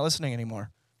 "You're not listening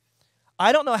anymore."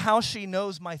 I don't know how she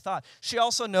knows my thought. She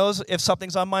also knows if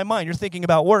something's on my mind. "You're thinking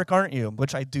about work, aren't you?"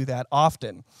 Which I do that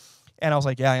often. And I was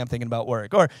like, "Yeah, I am thinking about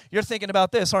work." Or, "You're thinking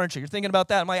about this, aren't you? You're thinking about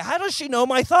that." I'm like, how does she know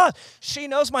my thoughts? She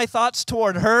knows my thoughts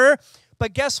toward her.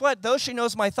 But guess what? Though she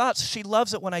knows my thoughts, she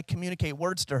loves it when I communicate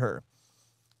words to her.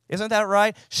 Isn't that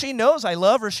right? She knows I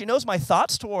love her. She knows my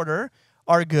thoughts toward her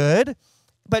are good.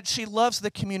 But she loves the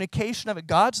communication of it.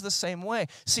 God's the same way.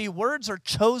 See, words are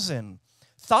chosen.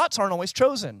 Thoughts aren't always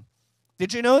chosen.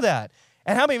 Did you know that?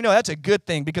 And how many of you know that's a good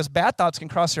thing? Because bad thoughts can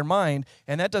cross your mind,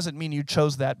 and that doesn't mean you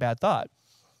chose that bad thought.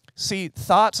 See,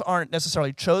 thoughts aren't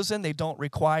necessarily chosen. They don't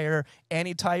require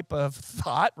any type of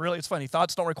thought. Really, it's funny.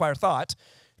 Thoughts don't require thought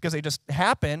because they just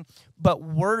happen. But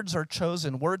words are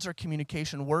chosen. Words are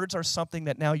communication. Words are something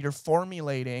that now you're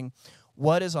formulating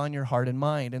what is on your heart and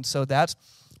mind. And so that's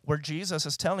where Jesus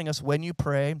is telling us, when you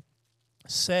pray,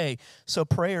 say. So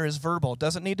prayer is verbal. It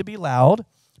doesn't need to be loud,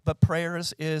 but prayer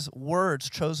is words,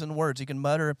 chosen words. You can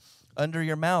mutter under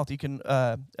your mouth. You can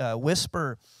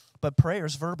whisper. But prayer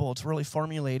is verbal. It's really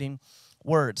formulating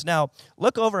words. Now,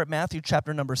 look over at Matthew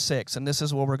chapter number 6, and this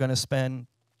is where we're going to spend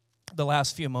the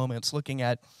last few moments looking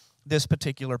at this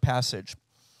particular passage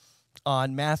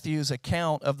on Matthew's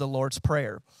account of the Lord's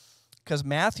Prayer. Because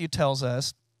Matthew tells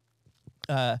us,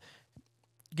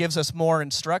 gives us more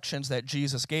instructions that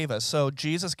Jesus gave us. So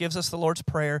Jesus gives us the Lord's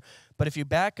Prayer, but if you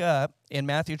back up in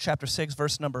Matthew chapter 6,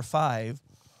 verse number 5,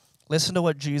 listen to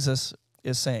what Jesus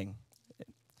is saying.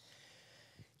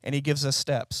 And he gives us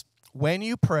steps. When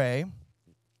you pray,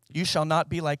 you shall not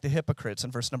be like the hypocrites,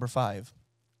 in verse number 5.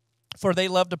 For they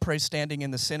love to pray standing in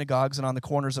the synagogues and on the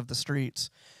corners of the streets,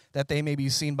 that they may be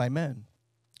seen by men.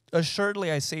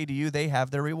 Assuredly, I say to you, they have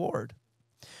their reward.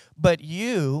 But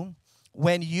you,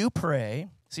 when you pray,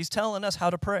 so he's telling us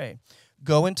how to pray.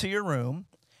 Go into your room,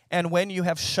 and when you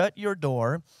have shut your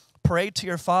door, pray to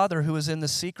your Father who is in the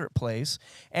secret place,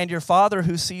 and your Father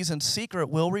who sees in secret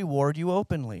will reward you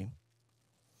openly.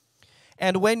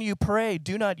 And when you pray,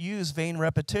 do not use vain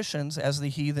repetitions as the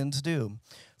heathens do,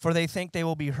 for they think they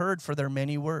will be heard for their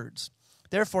many words.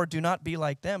 Therefore, do not be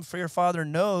like them, for your Father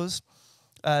knows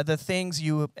the things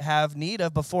you have need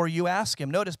of before you ask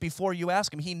him. Notice, before you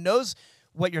ask him. He knows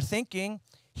what you're thinking.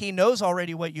 He knows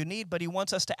already what you need, but he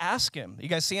wants us to ask him. You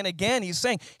guys see it again? He's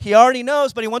saying he already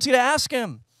knows, but he wants you to ask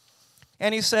him.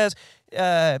 And he says,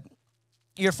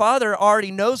 your Father already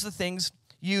knows the things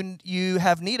you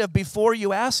have need of before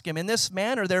you ask him. In this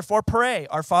manner, therefore, pray,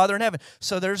 our Father in heaven.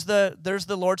 So there's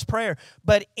the Lord's Prayer.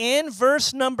 But in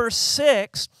verse number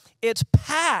 6, it's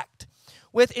packed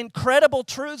with incredible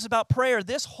truths about prayer.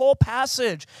 This whole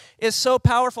passage is so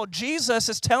powerful. Jesus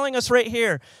is telling us right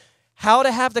here how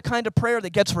to have the kind of prayer that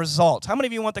gets results. How many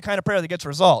of you want the kind of prayer that gets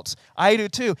results? I do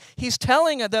too. He's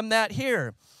telling them that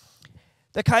here.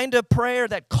 The kind of prayer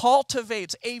that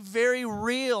cultivates a very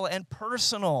real and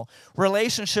personal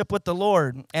relationship with the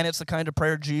Lord. And it's the kind of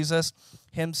prayer Jesus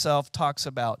himself talks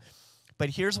about. But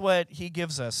here's what he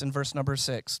gives us in verse number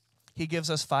 6. He gives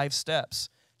us 5 steps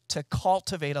to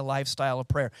cultivate a lifestyle of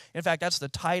prayer. In fact, that's the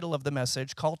title of the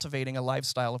message, Cultivating a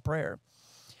Lifestyle of Prayer.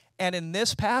 And in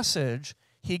this passage,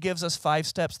 he gives us 5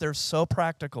 steps. They're so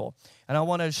practical. And I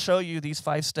want to show you these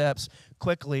 5 steps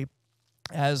quickly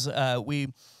as we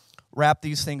wrap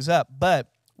these things up. But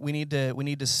we need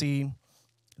to see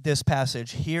this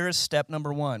passage. Here is step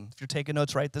number 1. If you're taking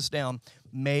notes, write this down.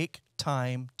 Make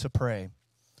time to pray.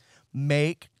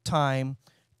 Make time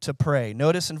to pray.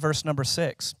 Notice in verse number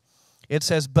 6, it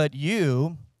says, but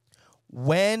you,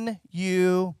 when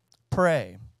you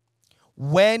pray.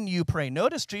 When you pray.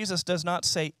 Notice Jesus does not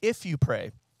say if you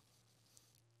pray.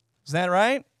 Is that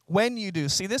right? When you do.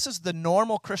 See, this is the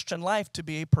normal Christian life to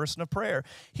be a person of prayer.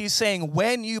 He's saying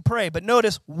when you pray. But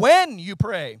notice when you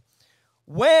pray.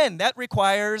 When, that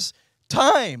requires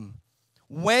time.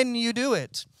 When you do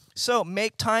it. So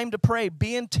make time to pray.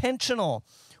 Be intentional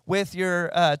with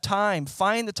your time.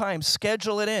 Find the time.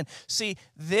 Schedule it in. See,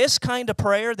 this kind of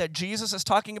prayer that Jesus is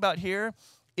talking about here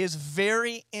is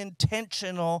very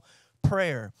intentional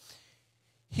prayer.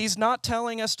 He's not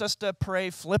telling us just to pray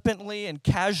flippantly and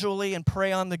casually and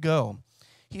pray on the go.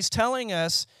 He's telling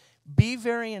us be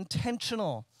very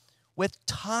intentional with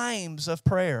times of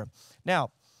prayer.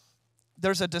 Now,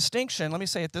 there's a distinction. Let me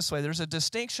say it this way. There's a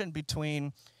distinction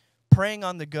between praying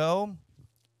on the go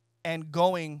and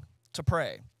going to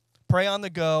pray. Pray on the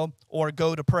go or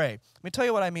go to pray. Let me tell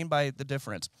you what I mean by the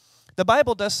difference. The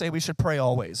Bible does say we should pray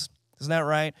always. Isn't that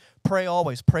right? Pray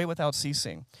always. Pray without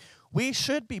ceasing. We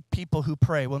should be people who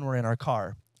pray when we're in our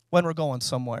car, when we're going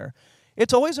somewhere.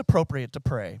 It's always appropriate to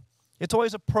pray. It's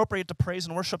always appropriate to praise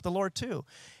and worship the Lord too.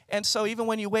 And so even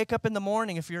when you wake up in the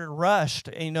morning, if you're rushed,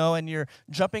 and you're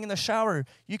jumping in the shower,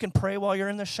 you can pray while you're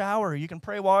in the shower. You can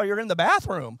pray while you're in the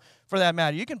bathroom, for that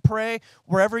matter. You can pray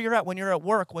wherever you're at, when you're at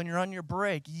work, when you're on your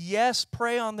break. Yes,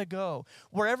 pray on the go.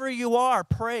 Wherever you are,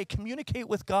 pray. Communicate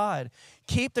with God.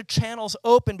 Keep the channels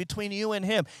open between you and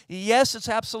Him. Yes, it's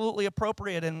absolutely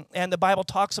appropriate, and the Bible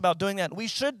talks about doing that. We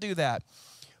should do that.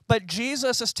 But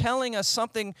Jesus is telling us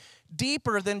something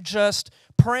deeper than just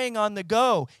praying on the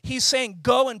go. He's saying,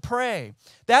 go and pray.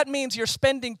 That means you're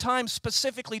spending time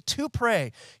specifically to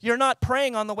pray. You're not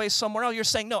praying on the way somewhere else. You're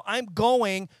saying, no, I'm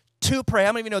going to pray.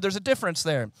 How many of you know there's a difference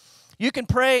there? You can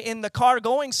pray in the car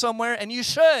going somewhere, and you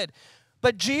should.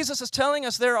 But Jesus is telling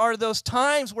us there are those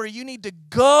times where you need to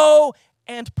go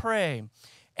and pray.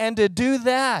 And to do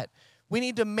that, we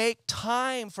need to make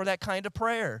time for that kind of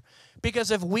prayer.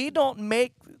 Because if we don't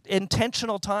make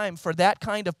intentional time for that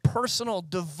kind of personal,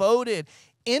 devoted,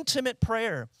 intimate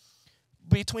prayer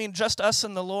between just us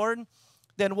and the Lord,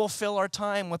 then we'll fill our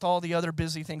time with all the other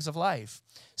busy things of life.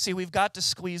 See, we've got to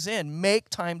squeeze in, make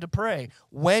time to pray.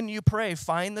 When you pray,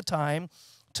 find the time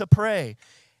to pray.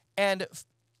 And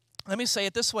let me say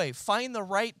it this way, find the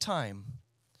right time.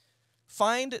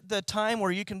 Find the time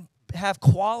where you can have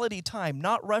quality time,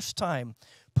 not rush time.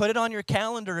 Put it on your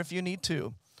calendar if you need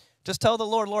to. Just tell the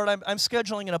Lord, Lord, I'm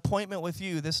scheduling an appointment with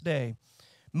you this day.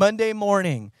 Monday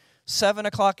morning, 7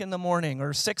 o'clock in the morning,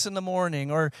 or 6 in the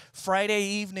morning, or Friday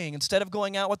evening. Instead of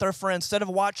going out with our friends, instead of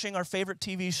watching our favorite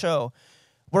TV show,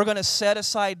 we're going to set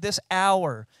aside this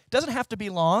hour. It doesn't have to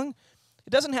be long. It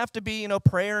doesn't have to be,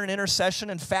 prayer and intercession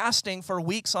and fasting for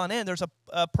weeks on end. There's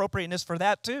appropriateness for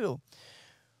that too.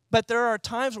 But there are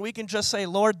times where we can just say,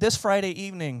 Lord, this Friday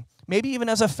evening, maybe even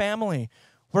as a family,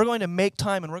 we're going to make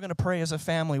time and we're going to pray as a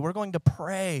family. We're going to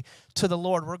pray to the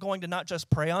Lord. We're going to not just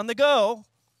pray on the go.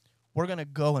 We're going to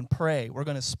go and pray. We're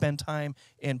going to spend time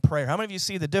in prayer. How many of you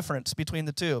see the difference between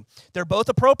the two? They're both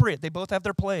appropriate. They both have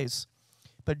their place.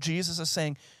 But Jesus is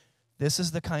saying, this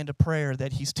is the kind of prayer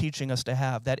that He's teaching us to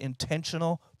have, that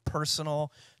intentional,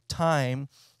 personal time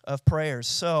of prayers.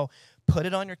 So put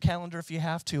it on your calendar if you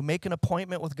have to. Make an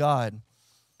appointment with God.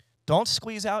 Don't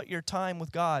squeeze out your time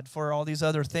with God for all these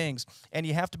other things. And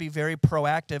you have to be very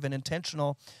proactive and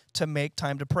intentional to make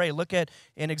time to pray. Look at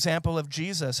an example of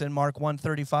Jesus in Mark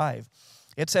 1:35.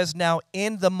 It says, now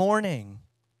in the morning,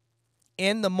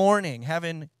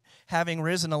 having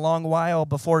risen a long while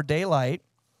before daylight.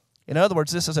 In other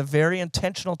words, this is a very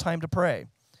intentional time to pray.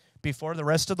 Before the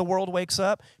rest of the world wakes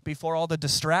up, before all the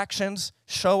distractions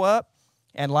show up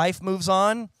and life moves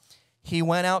on, he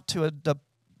went out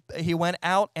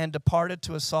and departed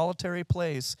to a solitary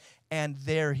place, and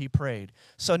there he prayed.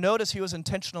 So notice he was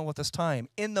intentional with his time.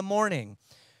 In the morning.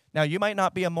 Now, you might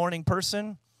not be a morning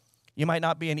person. You might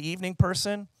not be an evening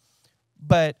person.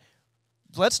 But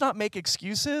let's not make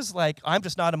excuses like, I'm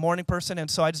just not a morning person, and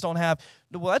so I just don't have.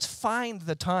 Well, let's find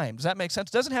the time. Does that make sense?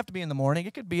 It doesn't have to be in the morning.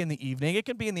 It could be in the evening. It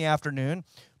could be in the afternoon.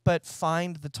 But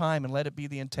find the time and let it be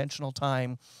the intentional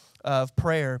time of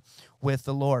prayer with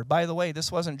the Lord. By the way,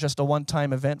 this wasn't just a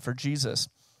one-time event for Jesus.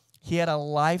 He had a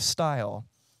lifestyle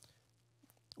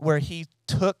where he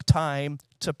took time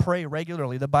to pray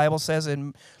regularly. The Bible says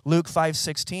in Luke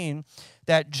 5:16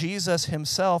 that Jesus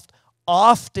himself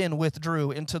often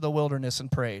withdrew into the wilderness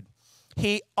and prayed.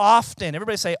 He often,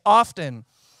 everybody say often.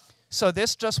 So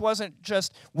this just wasn't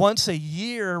just once a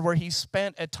year where he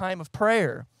spent a time of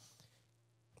prayer,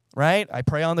 right? I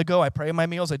pray on the go, I pray in my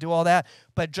meals, I do all that,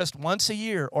 but just once a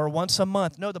year or once a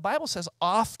month. No, the Bible says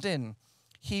often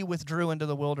he withdrew into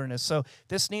the wilderness. So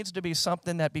this needs to be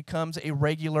something that becomes a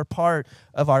regular part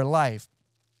of our life.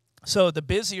 So the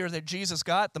busier that Jesus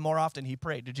got, the more often he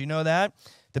prayed. Did you know that?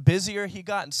 The busier he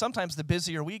got, and sometimes the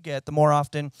busier we get, the more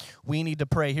often we need to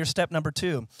pray. Here's step number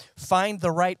 2. Find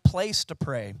the right place to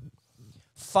pray.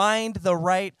 Find the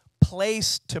right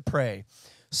place to pray.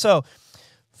 So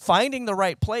finding the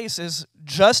right place is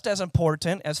just as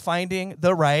important as finding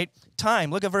the right time.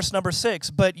 Look at verse number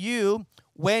 6. But you,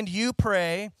 when you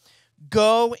pray,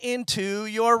 go into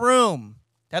your room.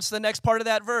 That's the next part of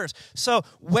that verse. So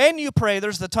when you pray,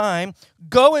 there's the time.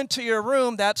 Go into your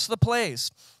room, that's the place.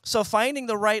 So finding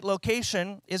the right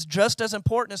location is just as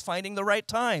important as finding the right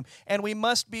time. And we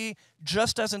must be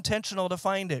just as intentional to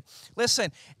find it.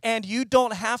 Listen, and you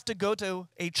don't have to go to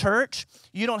a church.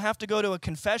 You don't have to go to a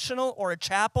confessional or a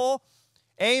chapel.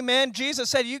 Amen. Jesus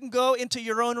said you can go into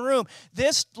your own room.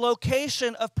 This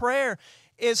location of prayer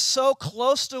is so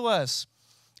close to us.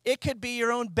 It could be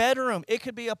your own bedroom. It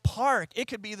could be a park. It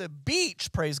could be the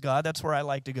beach, praise God. That's where I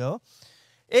like to go.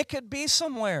 It could be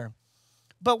somewhere.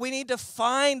 But we need to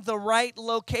find the right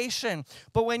location.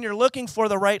 But when you're looking for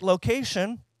the right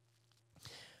location,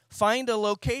 find a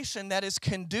location that is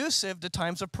conducive to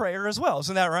times of prayer as well.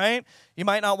 Isn't that right? You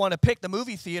might not want to pick the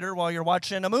movie theater while you're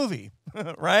watching a movie,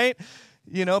 right?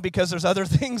 You know, because there's other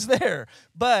things there.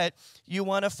 But you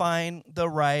want to find the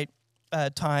right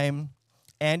time,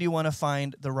 and you want to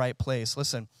find the right place.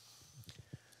 Listen,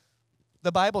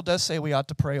 the Bible does say we ought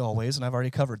to pray always, and I've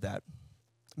already covered that.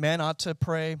 Men ought to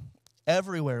pray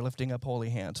everywhere, lifting up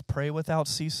holy hands. Pray without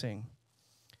ceasing.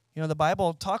 You know, the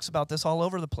Bible talks about this all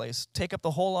over the place. Take up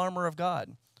the whole armor of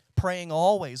God, praying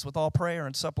always with all prayer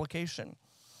and supplication.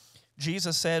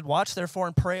 Jesus said, watch therefore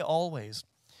and pray always.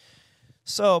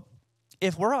 So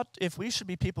if we should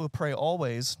be people who pray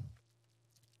always,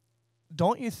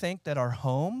 don't you think that our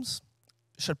homes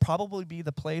should probably be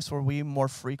the place where we more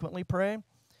frequently pray?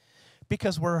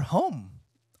 Because we're home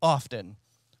often.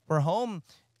 We're home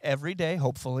every day,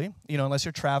 hopefully, you know, unless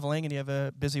you're traveling and you have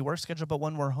a busy work schedule. But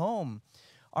when we're home,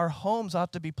 our homes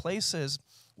ought to be places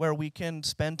where we can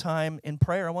spend time in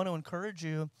prayer. I want to encourage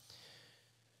you,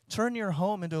 turn your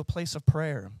home into a place of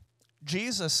prayer.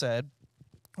 Jesus said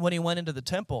when he went into the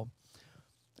temple,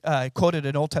 I quoted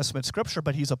an Old Testament scripture,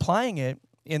 but he's applying it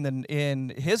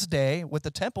in his day with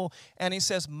the temple, and he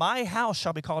says, my house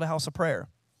shall be called a house of prayer.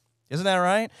 Isn't that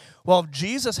right? Well, if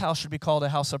Jesus' house should be called a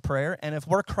house of prayer, and if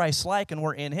we're Christ-like and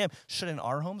we're in him, shouldn't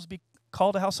our homes be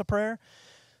called a house of prayer?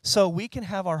 So we can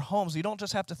have our homes. You don't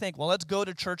just have to think, well, let's go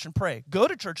to church and pray. Go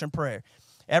to church and pray.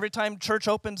 Every time church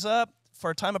opens up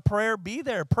for a time of prayer, be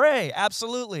there. Pray,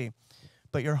 absolutely.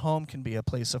 But your home can be a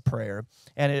place of prayer,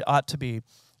 and it ought to be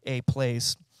a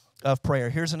place of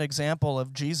prayer. Here's an example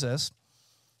of Jesus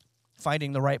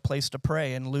finding the right place to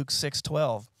pray in Luke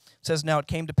 6:12. It says, now it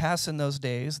came to pass in those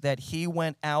days that he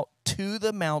went out to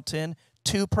the mountain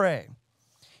to pray.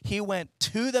 He went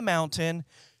to the mountain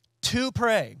to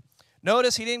pray.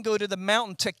 Notice he didn't go to the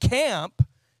mountain to camp,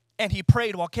 and he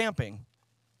prayed while camping.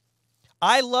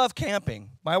 I love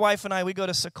camping. My wife and I, we go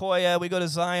to Sequoia, we go to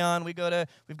Zion, we've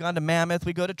gone to Mammoth,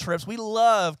 we go to trips. We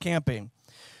love camping.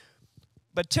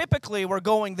 But typically we're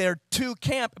going there to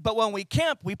camp, but when we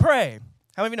camp, we pray.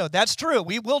 How many of you know that's true?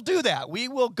 We will do that. We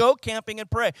will go camping and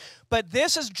pray. But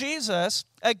this is Jesus,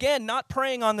 again, not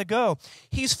praying on the go.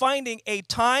 He's finding a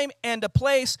time and a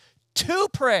place to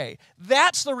pray.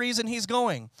 That's the reason he's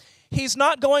going. He's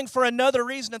not going for another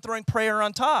reason and throwing prayer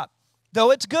on top,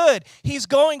 though it's good. He's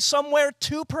going somewhere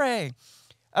to pray.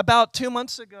 About 2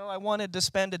 months ago, I wanted to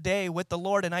spend a day with the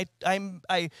Lord, and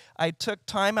I took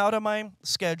time out of my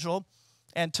schedule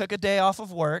and took a day off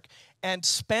of work and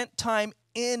spent time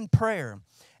in prayer.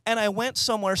 And I went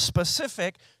somewhere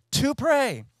specific to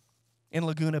pray in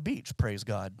Laguna Beach, praise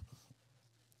God.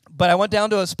 But I went down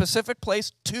to a specific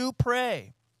place to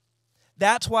pray.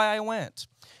 That's why I went.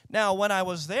 Now, when I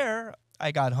was there,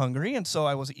 I got hungry, and so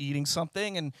I was eating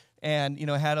something and you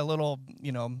know, had a little,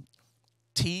 you know,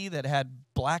 tea that had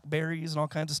blackberries and all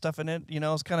kinds of stuff in it. You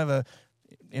know, it's kind of a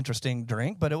interesting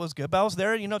drink, but it was good. But I was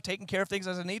there, you know, taking care of things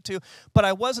as I need to, but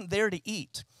I wasn't there to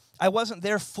eat. I wasn't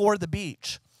there for the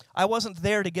beach. I wasn't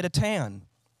there to get a tan.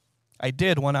 I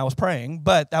did when I was praying,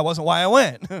 but that wasn't why I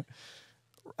went.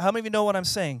 How many of you know what I'm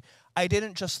saying? I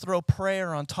didn't just throw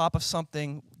prayer on top of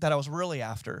something that I was really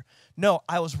after. No,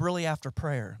 I was really after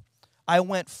prayer. I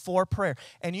went for prayer.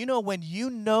 And you know, when you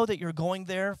know that you're going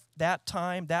there, that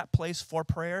time, that place for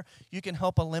prayer, you can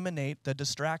help eliminate the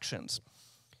distractions.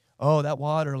 Oh, that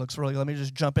water looks really good. Let me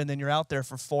just jump in. Then you're out there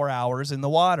for 4 hours in the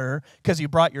water because you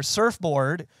brought your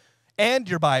surfboard and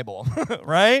your Bible,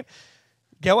 right?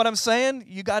 Get what I'm saying?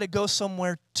 You got to go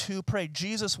somewhere to pray.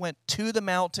 Jesus went to the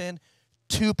mountain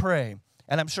to pray.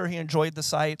 And I'm sure he enjoyed the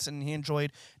sights and he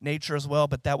enjoyed nature as well,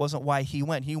 but that wasn't why he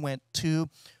went. He went to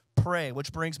pray,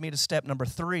 which brings me to step number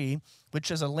 3, which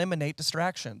is eliminate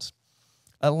distractions.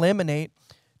 Eliminate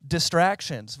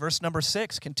distractions. Verse number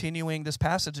 6, continuing this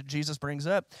passage that Jesus brings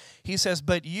up, he says,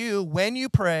 but you, when you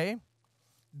pray,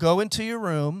 go into your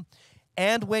room,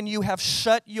 and when you have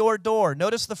shut your door,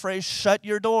 notice the phrase, shut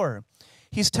your door.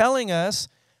 He's telling us,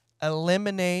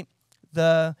 eliminate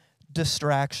the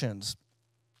distractions.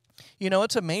 You know,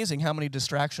 it's amazing how many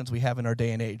distractions we have in our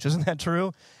day and age. Isn't that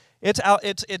true?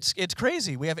 It's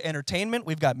crazy. We have entertainment,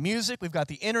 we've got music, we've got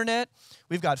the internet,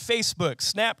 we've got Facebook,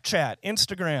 Snapchat,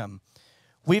 Instagram.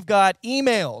 We've got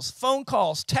emails, phone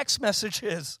calls, text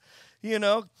messages, you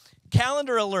know,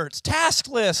 calendar alerts, task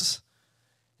lists,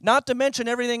 not to mention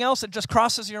everything else that just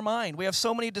crosses your mind. We have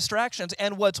so many distractions.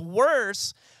 And what's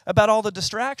worse about all the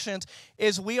distractions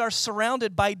is we are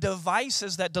surrounded by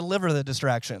devices that deliver the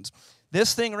distractions.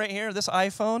 This thing right here, this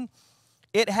iPhone,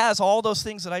 it has all those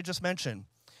things that I just mentioned.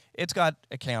 It's got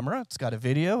a camera, it's got a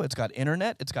video, it's got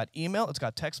internet, it's got email, it's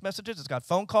got text messages, it's got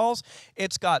phone calls,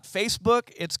 it's got Facebook,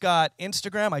 it's got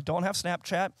Instagram. I don't have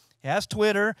Snapchat. It has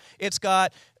Twitter. It's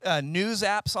got news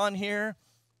apps on here.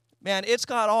 Man, it's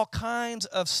got all kinds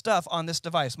of stuff on this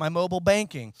device. My mobile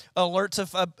banking, alerts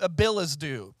if a bill is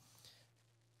due.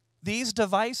 These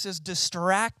devices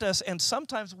distract us, and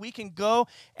sometimes we can go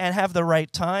and have the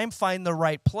right time, find the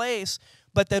right place,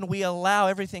 but then we allow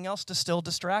everything else to still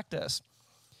distract us.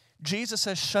 Jesus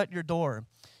says, shut your door.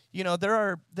 You know,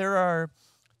 there are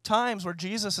times where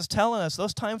Jesus is telling us,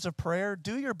 those times of prayer,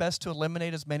 do your best to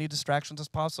eliminate as many distractions as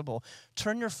possible.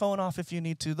 Turn your phone off if you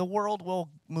need to. The world will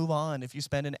move on if you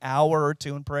spend an hour or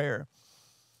two in prayer.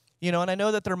 You know, and I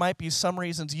know that there might be some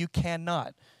reasons you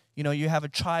cannot. You know, you have a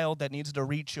child that needs to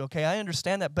reach you. Okay, I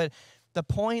understand that, but the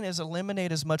point is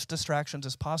eliminate as much distractions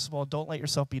as possible. Don't let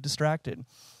yourself be distracted.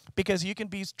 Because you can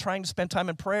be trying to spend time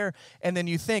in prayer, and then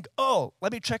you think, oh,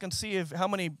 let me check and see how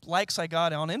many likes I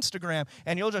got on Instagram,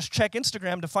 and you'll just check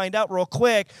Instagram to find out real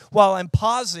quick while I'm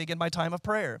pausing in my time of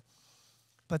prayer.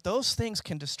 But those things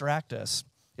can distract us.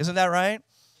 Isn't that right?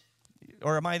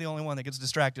 Or am I the only one that gets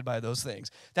distracted by those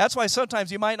things? That's why sometimes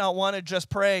you might not want to just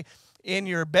pray in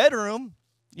your bedroom,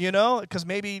 you know, because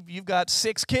maybe you've got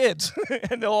 6 kids,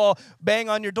 and they'll all bang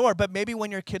on your door. But maybe when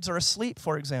your kids are asleep,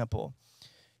 for example.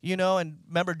 You know, and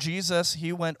remember Jesus,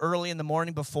 he went early in the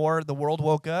morning before the world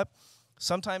woke up.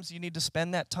 Sometimes you need to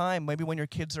spend that time, maybe when your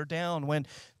kids are down, when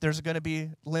there's going to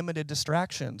be limited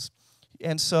distractions.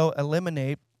 And so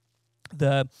eliminate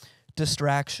the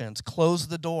distractions. Close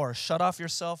the door. Shut off your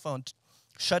cell phone.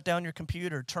 Shut down your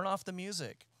computer. Turn off the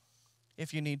music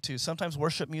if you need to. Sometimes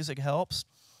worship music helps.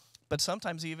 But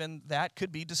sometimes even that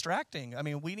could be distracting. I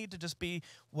mean, we need to just be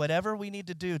whatever we need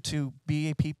to do to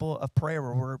be a people of prayer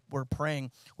where we're praying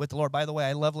with the Lord. By the way,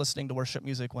 I love listening to worship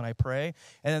music when I pray.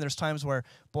 And then there's times where,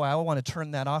 boy, I want to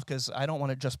turn that off because I don't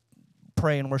want to just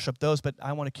pray and worship those, but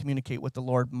I want to communicate with the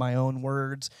Lord my own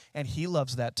words. And he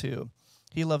loves that too.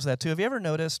 He loves that too. Have you ever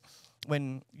noticed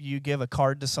when you give a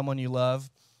card to someone you love,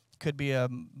 could be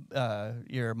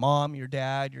your mom, your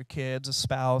dad, your kids, a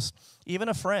spouse, even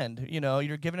a friend. You know,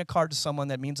 you're giving a card to someone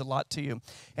that means a lot to you.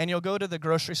 And you'll go to the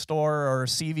grocery store or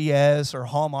CVS or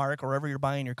Hallmark or wherever you're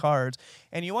buying your cards,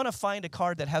 and you want to find a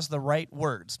card that has the right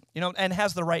words, you know, and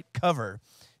has the right cover.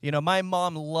 You know, my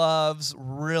mom loves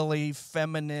really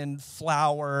feminine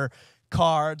flower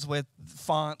cards with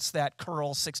fonts that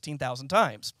curl 16,000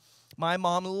 times. My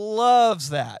mom loves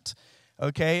that.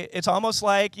 Okay, it's almost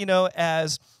like, you know,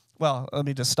 well, let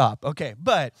me just stop. Okay,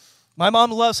 but my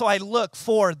mom loves, so I look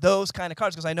for those kind of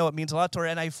cards because I know it means a lot to her,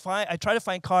 and I try to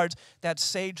find cards that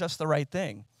say just the right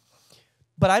thing.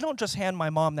 But I don't just hand my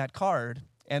mom that card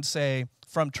and say,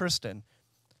 from Tristan.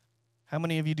 How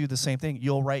many of you do the same thing?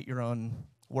 You'll write your own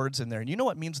words in there. And you know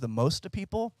what means the most to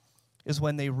people is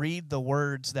when they read the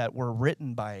words that were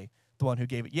written by the one who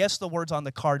gave it. Yes, the words on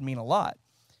the card mean a lot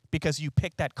because you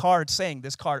pick that card saying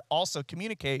this card also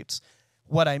communicates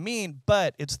what I mean,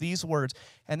 but it's these words.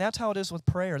 And that's how it is with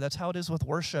prayer. That's how it is with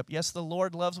worship. Yes, the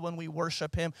Lord loves when we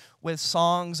worship him with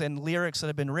songs and lyrics that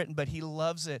have been written, but he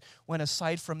loves it when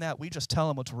aside from that, we just tell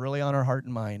him what's really on our heart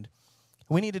and mind.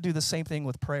 We need to do the same thing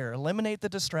with prayer. Eliminate the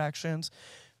distractions.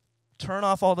 turn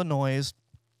off all the noise,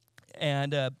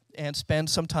 and spend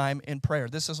some time in prayer.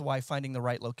 This is why finding the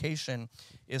right location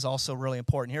is also really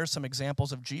important. Here are some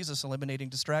examples of Jesus eliminating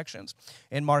distractions.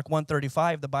 In Mark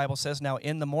 1:35, the Bible says, "Now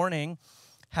in the morning,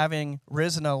 having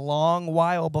risen a long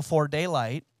while before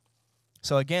daylight,"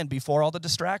 so again, before all the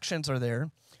distractions are there.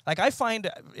 Like I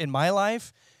find in my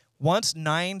life, once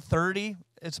 9:30,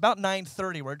 it's about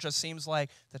 9:30 where it just seems like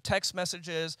the text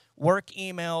messages, work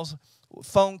emails,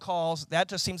 phone calls, that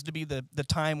just seems to be the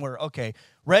time where, okay,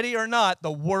 ready or not,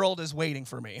 the world is waiting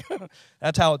for me.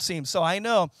 That's how it seems. So I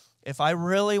know if I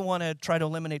really want to try to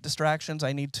eliminate distractions,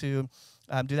 I need to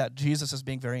do that. Jesus is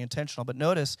being very intentional. But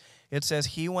notice, it says,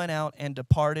 he went out and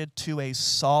departed to a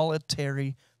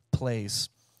solitary place.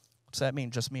 What's that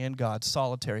mean? Just me and God.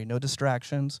 Solitary, no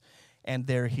distractions. And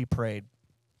there he prayed.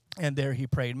 And there he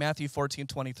prayed. Matthew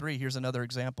 14:23, here's another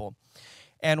example.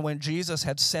 "And when Jesus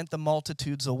had sent the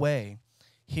multitudes away,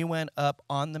 he went up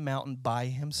on the mountain by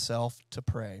himself to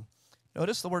pray."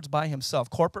 Notice the words by himself.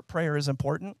 Corporate prayer is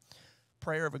important.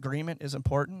 Prayer of agreement is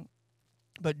important.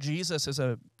 But Jesus is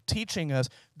teaching us,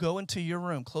 go into your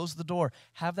room, close the door,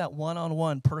 have that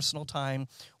one-on-one personal time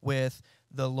with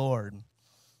the Lord.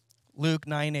 Luke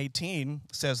 9:18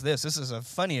 says this. This is a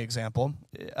funny example.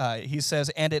 He says,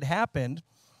 "And it happened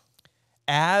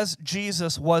as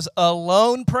Jesus was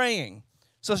alone praying."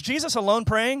 So is Jesus alone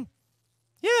praying?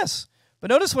 Yes. But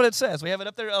notice what it says. We have it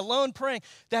up there, alone praying,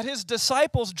 that his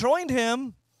disciples joined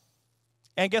him.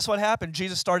 And guess what happened?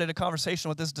 Jesus started a conversation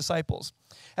with his disciples.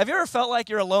 Have you ever felt like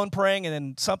you're alone praying and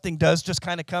then something does just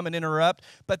kind of come and interrupt?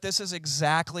 But this is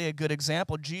exactly a good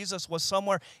example. Jesus was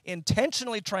somewhere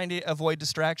intentionally trying to avoid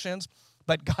distractions,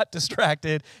 but got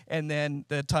distracted, and then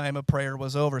the time of prayer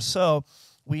was over. So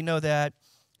we know that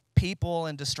people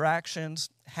and distractions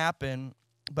happen,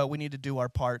 but we need to do our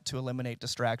part to eliminate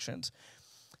distractions.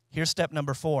 Here's step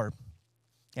number 4.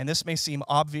 And this may seem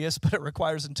obvious, but it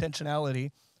requires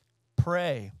intentionality.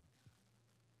 Pray.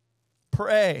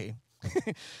 Pray.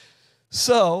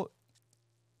 So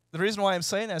the reason why I'm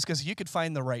saying that is because you could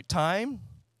find the right time,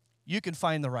 you can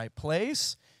find the right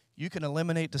place, you can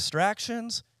eliminate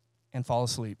distractions, and fall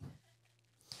asleep.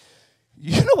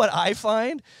 You know what I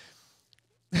find?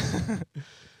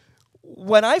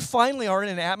 When I finally are in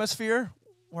an atmosphere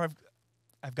where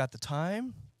I've got the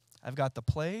time, I've got the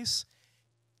place,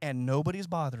 and nobody's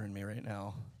bothering me right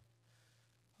now.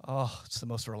 Oh, it's the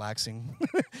most relaxing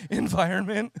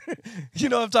environment. You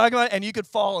know what I'm talking about? And you could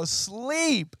fall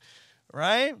asleep,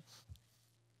 right?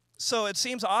 So it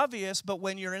seems obvious, but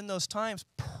when you're in those times,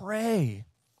 pray.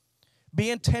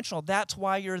 Be intentional. That's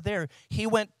why you're there. He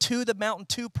went to the mountain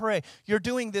to pray. You're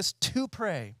doing this to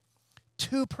pray.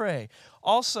 To pray.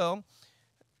 Also,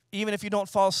 even if you don't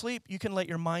fall asleep, you can let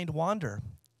your mind wander.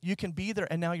 You can be there,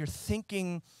 and now you're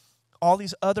thinking all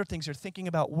these other things. You're thinking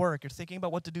about work. You're thinking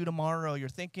about what to do tomorrow. You're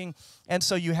thinking, and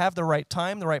so you have the right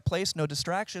time, the right place, no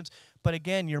distractions. But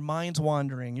again, your mind's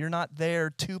wandering. You're not there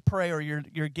to pray, or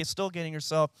you're still getting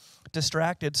yourself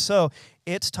distracted. So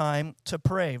it's time to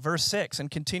pray. Verse 6, and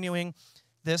continuing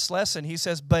this lesson, he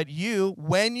says, "But you,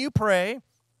 when you pray,"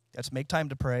 that's make time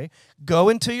to pray, "go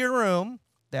into your room,"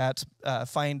 that's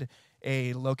find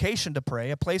a location to pray,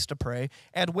 a place to pray,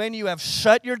 "and when you have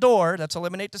shut your door," that's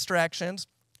eliminate distractions.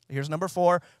 Here's number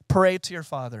 4, pray to your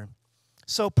Father.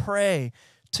 So pray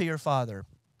to your Father.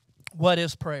 What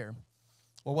is prayer?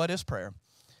 Well, what is prayer?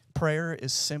 Prayer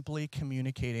is simply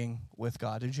communicating with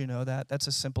God. Did you know that? That's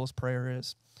as simple as prayer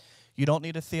is. You don't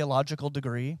need a theological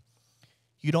degree.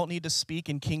 You don't need to speak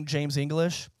in King James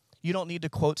English. You don't need to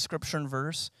quote scripture and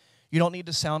verse. You don't need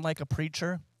to sound like a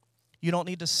preacher. You don't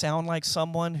need to sound like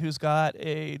someone who's got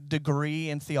a degree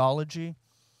in theology.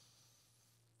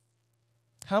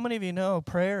 How many of you know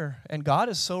prayer, and God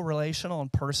is so relational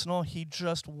and personal, he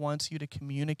just wants you to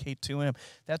communicate to him.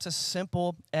 That's as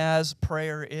simple as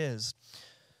prayer is.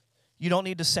 You don't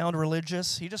need to sound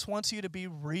religious. He just wants you to be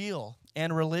real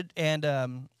and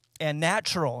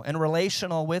natural and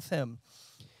relational with him.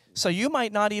 So you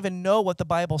might not even know what the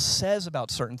Bible says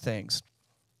about certain things,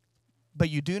 but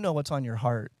you do know what's on your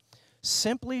heart.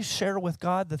 Simply share with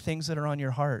God the things that are on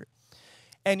your heart.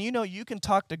 And you know, you can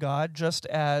talk to God just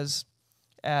as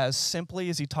simply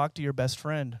as you talk to your best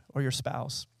friend or your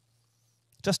spouse.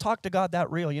 Just talk to God that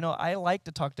real. You know, I like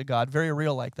to talk to God very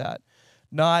real like that.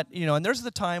 Not, you know, and there's the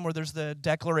time where there's the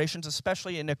declarations,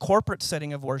 especially in a corporate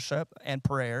setting of worship and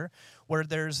prayer, where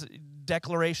there's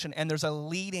declaration and there's a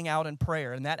leading out in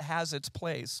prayer, and that has its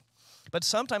place. But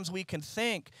sometimes we can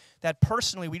think that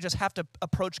personally we just have to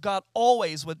approach God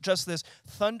always with just this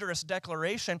thunderous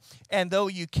declaration. And though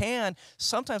you can,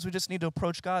 sometimes we just need to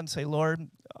approach God and say, "Lord,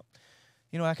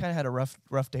 you know, I kind of had a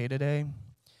rough day today.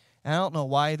 And I don't know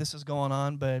why this is going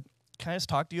on, but can I just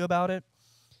talk to you about it?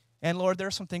 And Lord, there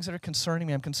are some things that are concerning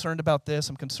me. I'm concerned about this.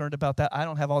 I'm concerned about that. I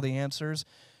don't have all the answers.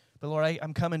 But Lord,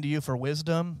 I'm coming to you for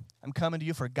wisdom. I'm coming to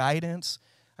you for guidance.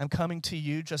 I'm coming to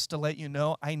you just to let you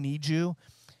know I need you.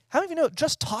 How many of you know,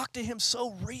 just talk to him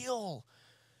so real.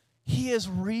 He is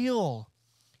real.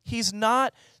 He's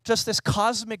not just this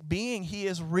cosmic being. He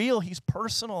is real. He's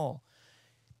personal.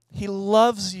 He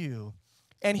loves you.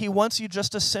 And he wants you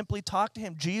just to simply talk to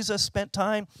him. Jesus spent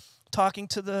time talking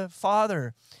to the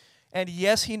Father. And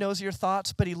yes, he knows your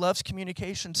thoughts, but he loves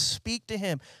communication. Speak to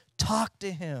him. Talk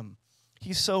to him.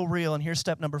 He's so real. And here's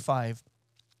step number 5.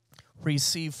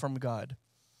 Receive from God.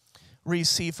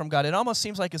 Receive from God. It almost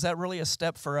seems like, is that really a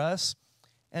step for us?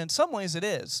 And in some ways it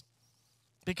is,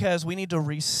 because we need to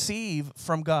receive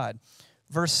from God.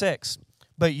 Verse 6,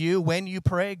 but you, when you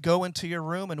pray, go into your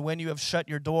room, and when you have shut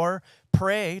your door,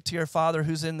 pray to your Father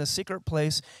who's in the secret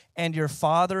place, and your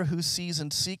Father who sees in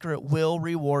secret will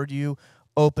reward you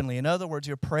openly. In other words,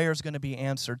 your prayer is going to be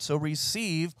answered. So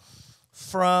receive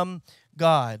from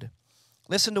God.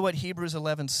 Listen to what Hebrews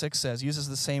 11:6 says. It uses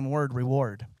the same word,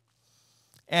 reward.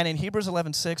 And in Hebrews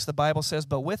 11:6, the Bible says,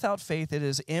 but without faith it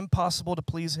is impossible to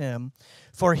please him,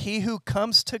 for he who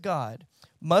comes to God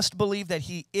must believe that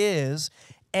he is,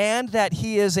 and that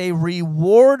he is a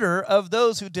rewarder of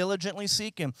those who diligently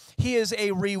seek him. He is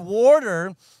a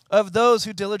rewarder of those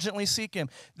who diligently seek him.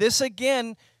 This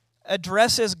again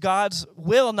addresses God's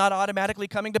will not automatically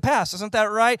coming to pass. Isn't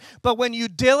that right? But when you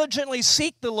diligently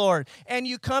seek the Lord and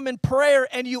you come in prayer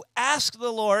and you ask the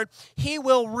Lord, he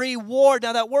will reward.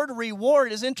 Now that word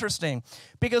reward is interesting,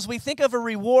 because we think of a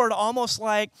reward almost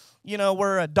like, you know,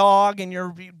 we're a dog and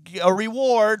you're a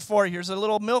reward for, here's a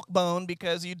little milk bone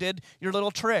because you did your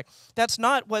little trick. That's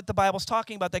not what the Bible's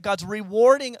talking about, that God's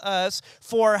rewarding us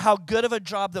for how good of a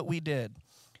job that we did.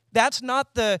 That's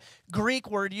not the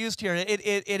Greek word used here.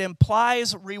 It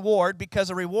implies reward, because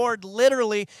a reward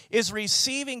literally is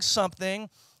receiving something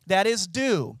that is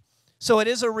due. So it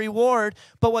is a reward.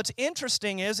 But what's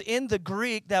interesting is in the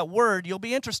Greek, that word, you'll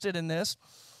be interested in this,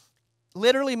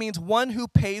 literally means one who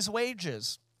pays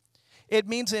wages. It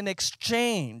means in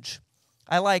exchange.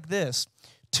 I like this.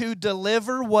 To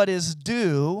deliver what is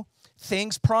due,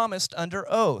 things promised under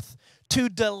oath. To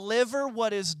deliver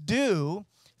what is due,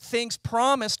 things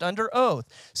promised under oath.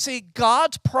 See,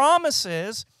 God's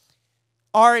promises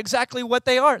are exactly what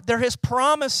they are. They're his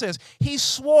promises. He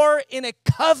swore in a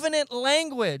covenant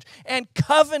language and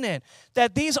covenant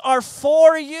that these are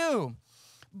for you,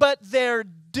 but they're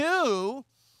due.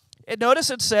 And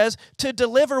notice it says, to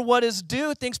deliver what is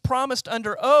due, things promised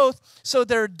under oath. So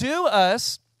they're due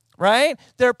us, right?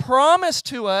 They're promised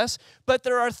to us, but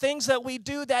there are things that we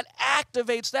do that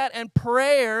activates that, and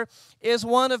prayer is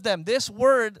one of them. This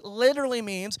word literally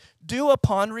means due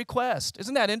upon request.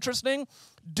 Isn't that interesting?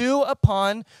 Due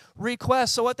upon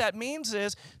request. So what that means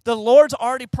is the Lord's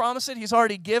already promised it. He's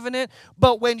already given it.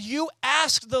 But when you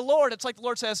ask the Lord, it's like the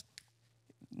Lord says,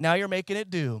 now you're making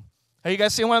it due. Are you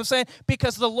guys seeing what I'm saying?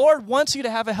 Because the Lord wants you to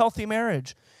have a healthy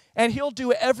marriage. And he'll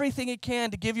do everything he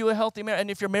can to give you a healthy marriage. And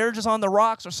if your marriage is on the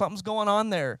rocks or something's going on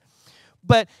there.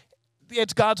 But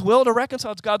it's God's will to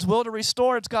reconcile. It's God's will to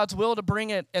restore. It's God's will to bring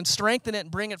it and strengthen it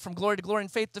and bring it from glory to glory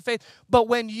and faith to faith. But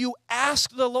when you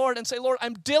ask the Lord and say, Lord,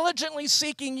 I'm diligently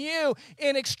seeking you,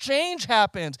 in exchange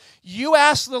happens. You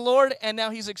ask the Lord, and now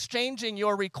he's exchanging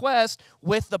your request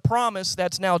with the promise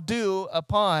that's now due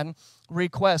upon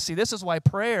request. See, this is why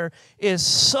prayer is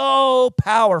so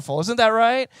powerful. Isn't that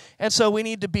right? And so we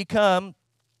need to become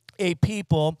a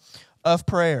people of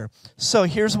prayer. So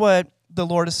here's what the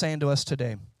Lord is saying to us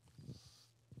today.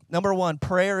 Number 1,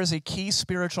 prayer is a key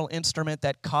spiritual instrument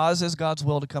that causes God's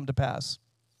will to come to pass.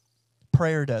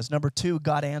 Prayer does. Number 2,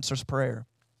 God answers prayer.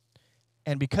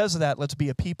 And because of that, let's be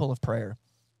a people of prayer.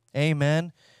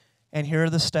 Amen. And here are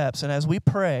the steps. And as we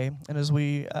pray, and as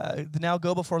we now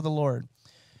go before the Lord,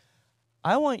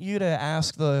 I want you to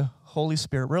ask the Holy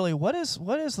Spirit, really, what is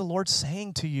the Lord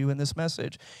saying to you in this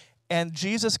message? And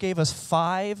Jesus gave us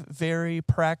 5 very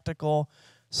practical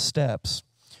steps.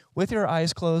 With your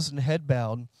eyes closed and head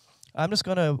bowed, I'm just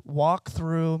going to walk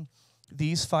through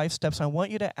these 5 steps. I want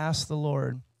you to ask the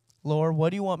Lord, Lord,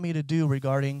 what do you want me to do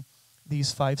regarding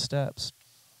these 5 steps?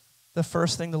 The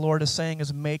first thing the Lord is saying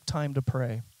is make time to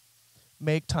pray.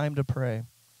 Make time to pray.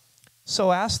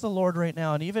 So ask the Lord right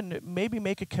now, and even maybe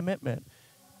make a commitment.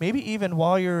 Maybe even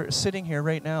while you're sitting here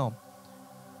right now,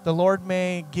 the Lord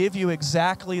may give you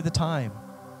exactly the time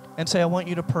and say, I want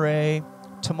you to pray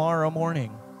tomorrow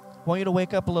morning. I want you to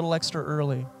wake up a little extra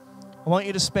early. I want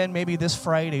you to spend maybe this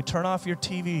Friday, turn off your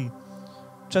TV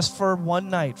just for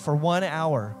one night, for 1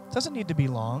 hour. It doesn't need to be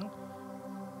long.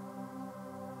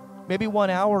 Maybe 1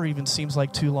 hour even seems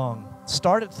like too long.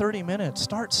 Start at 30 minutes.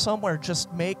 Start somewhere.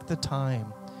 Just make the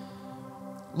time.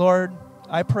 Lord,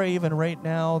 I pray even right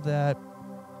now that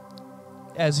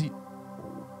as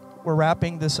we're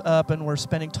wrapping this up and we're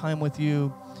spending time with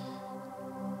you,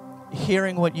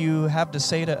 hearing what you have to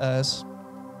say to us,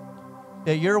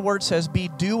 that your word says, be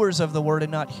doers of the word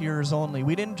and not hearers only.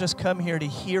 We didn't just come here to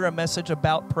hear a message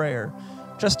about prayer,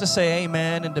 just to say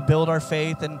amen and to build our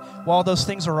faith. And while those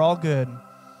things are all good,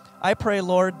 I pray,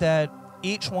 Lord, that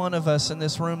each one of us in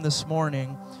this room this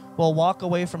morning will walk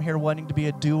away from here wanting to be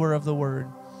a doer of the word.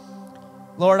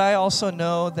 Lord, I also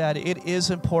know that it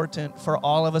is important for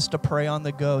all of us to pray on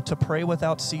the go, to pray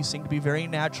without ceasing, to be very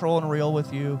natural and real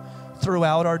with you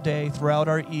throughout our day, throughout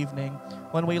our evening,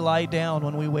 when we lie down,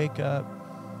 when we wake up,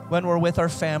 when we're with our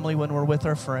family, when we're with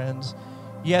our friends.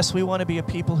 Yes, we want to be a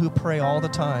people who pray all the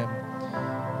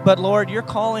time. But Lord, you're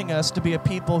calling us to be a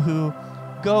people who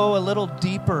go a little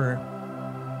deeper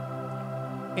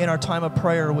in our time of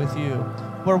prayer with you,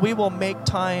 where we will make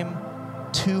time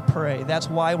to pray. That's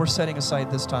why we're setting aside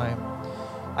this time.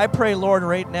 I pray, Lord,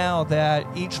 right now that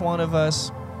each one of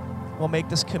us will make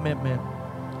this commitment.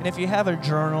 And if you have a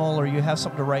journal or you have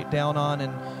something to write down on,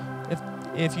 and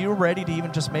if you're ready to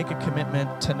even just make a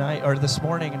commitment tonight or this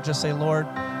morning and just say, Lord,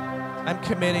 I'm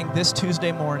committing this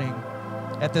Tuesday morning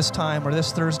at this time or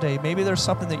this Thursday. Maybe there's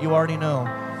something that you already know.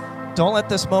 Don't let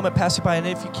this moment pass you by. And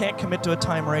if you can't commit to a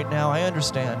time right now, I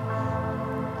understand.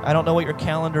 I don't know what your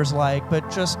calendar's like,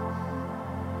 but just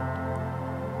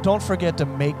don't forget to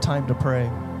make time to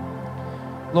pray.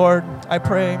 Lord, I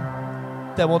pray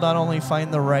that we'll not only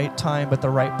find the right time, but the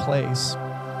right place.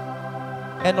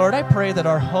 And Lord, I pray that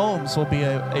our homes will be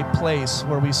a place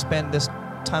where we spend this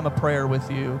time of prayer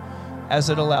with you as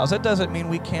it allows. That doesn't mean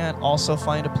we can't also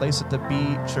find a place at the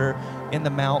beach or in the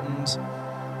mountains.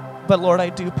 But Lord, I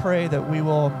do pray that we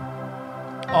will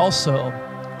also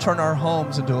turn our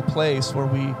homes into a place where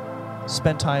we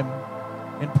spend time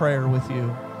in prayer with you.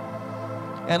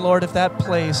 And Lord, if that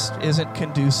place isn't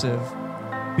conducive,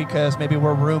 because maybe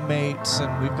we're roommates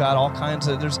and we've got all kinds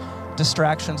of, there's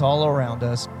distractions all around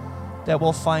us, that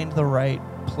we'll find the right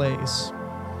place.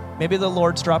 Maybe the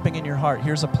Lord's dropping in your heart,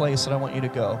 here's a place that I want you to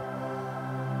go.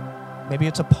 Maybe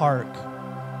it's a park.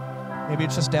 Maybe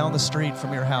it's just down the street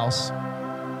from your house.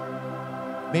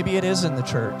 Maybe it is in the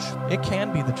church. It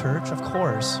can be the church, of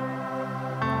course.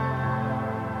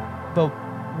 But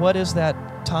what is that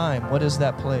time? What is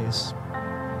that place?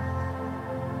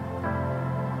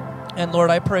 And Lord,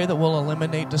 I pray that we'll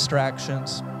eliminate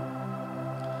distractions.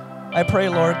 I pray,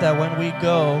 Lord, that when we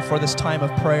go for this time of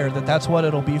prayer, that that's what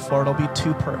it'll be for. It'll be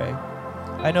to pray.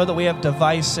 I know that we have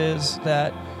devices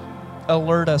that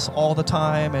alert us all the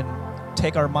time and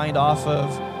take our mind off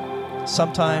of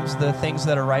sometimes the things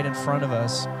that are right in front of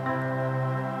us.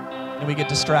 And we get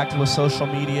distracted with social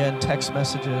media and text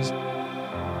messages.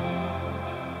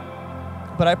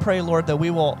 But I pray, Lord, that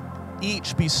we will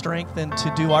each be strengthened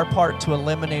to do our part to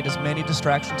eliminate as many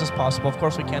distractions as possible. Of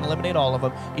course, we can't eliminate all of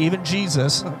them. Even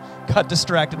Jesus got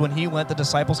distracted when he went. The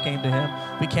disciples came to him.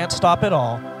 We can't stop it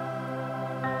all.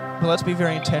 But let's be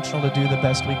very intentional to do the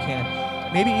best we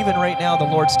can. Maybe even right now the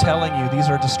Lord's telling you these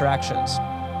are distractions.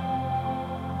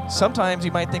 Sometimes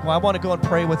you might think, well, I want to go and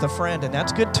pray with a friend, and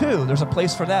that's good too. There's a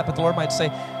place for that. But the Lord might say,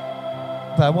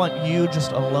 but I want you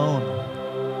just alone.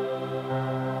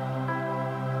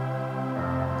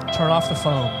 Turn off the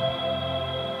phone.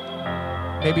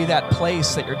 Maybe that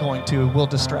place that you're going to will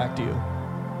distract you.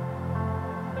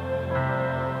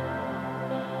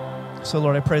 So,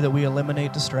 Lord, I pray that we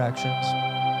eliminate distractions.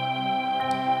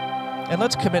 And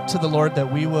let's commit to the Lord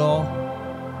that we will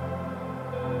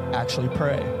actually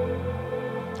pray.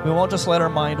 We won't just let our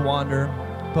mind wander,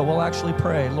 but we'll actually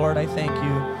pray. Lord, I thank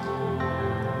you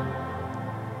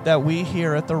that we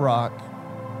here at The Rock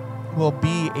will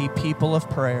be a people of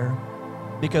prayer,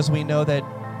 because we know that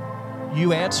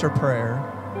you answer prayer,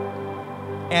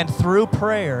 and through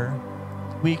prayer,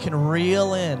 we can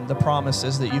reel in the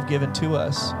promises that you've given to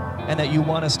us and that you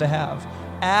want us to have.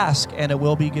 Ask, and it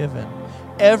will be given.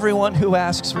 Everyone who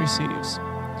asks receives.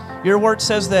 Your word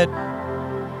says that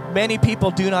many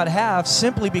people do not have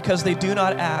simply because they do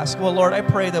not ask. Well, Lord, I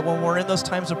pray that when we're in those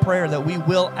times of prayer that we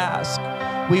will ask,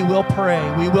 we will pray,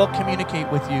 we will communicate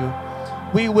with you.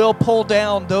 We will pull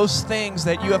down those things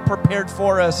that you have prepared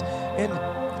for us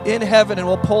in heaven, and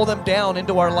we'll pull them down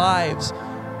into our lives,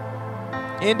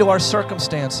 into our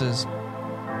circumstances,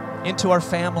 into our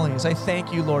families. I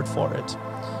thank you, Lord, for it.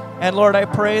 And Lord, I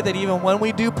pray that even when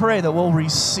we do pray, that we'll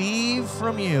receive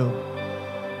from you,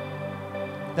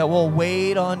 that we'll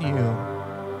wait on you.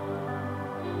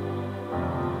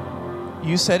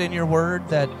 You said in your word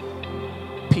that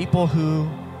people who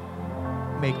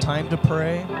make time to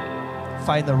pray,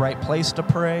 find the right place to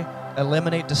pray,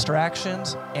 eliminate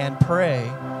distractions, and pray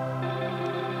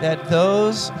that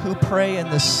those who pray in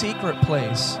the secret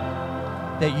place,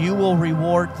 that you will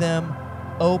reward them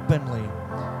openly.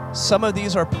 Some of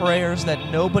these are prayers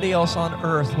that nobody else on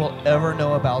earth will ever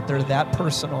know about. They're that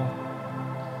personal.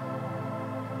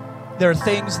 There are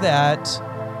things that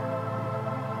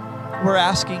we're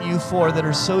asking you for that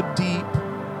are so deep,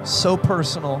 so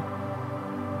personal,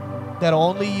 that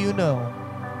only you know.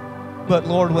 But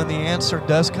Lord, when the answer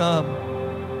does come,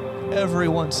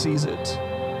 everyone sees it.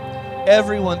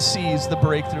 Everyone sees the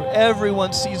breakthrough.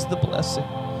 Everyone sees the blessing.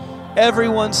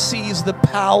 Everyone sees the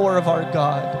power of our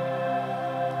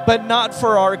God. But not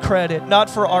for our credit, not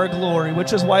for our glory,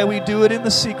 which is why we do it in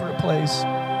the secret place.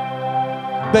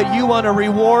 But you want to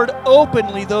reward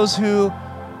openly those who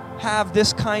have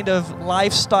this kind of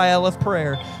lifestyle of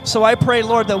prayer. So I pray,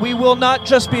 Lord, that we will not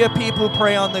just be a people who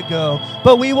pray on the go,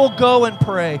 but we will go and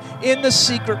pray in the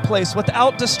secret place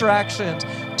without distractions,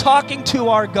 talking to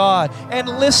our God and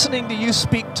listening to you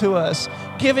speak to us,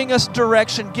 giving us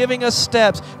direction, giving us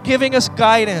steps, giving us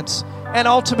guidance, and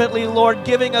ultimately, Lord,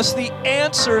 giving us the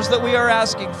answers that we are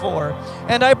asking for.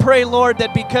 And I pray, Lord,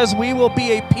 that because we will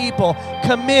be a people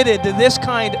committed to this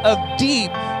kind of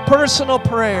deep, personal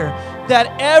prayer,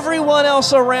 that everyone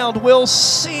else around will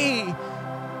see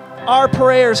our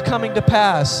prayers coming to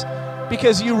pass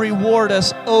because you reward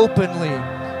us openly.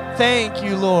 Thank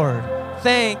you, Lord.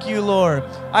 Thank you, Lord.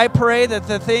 I pray that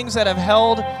the things that have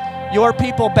held your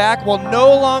people back will no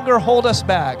longer hold us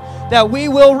back, that we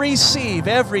will receive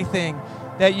everything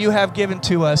that you have given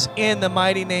to us in the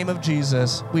mighty name of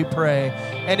Jesus, we pray.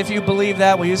 And if you believe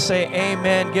that, will you say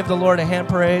amen? Give the Lord a hand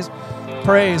praise.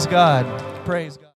 Praise God. Praise God.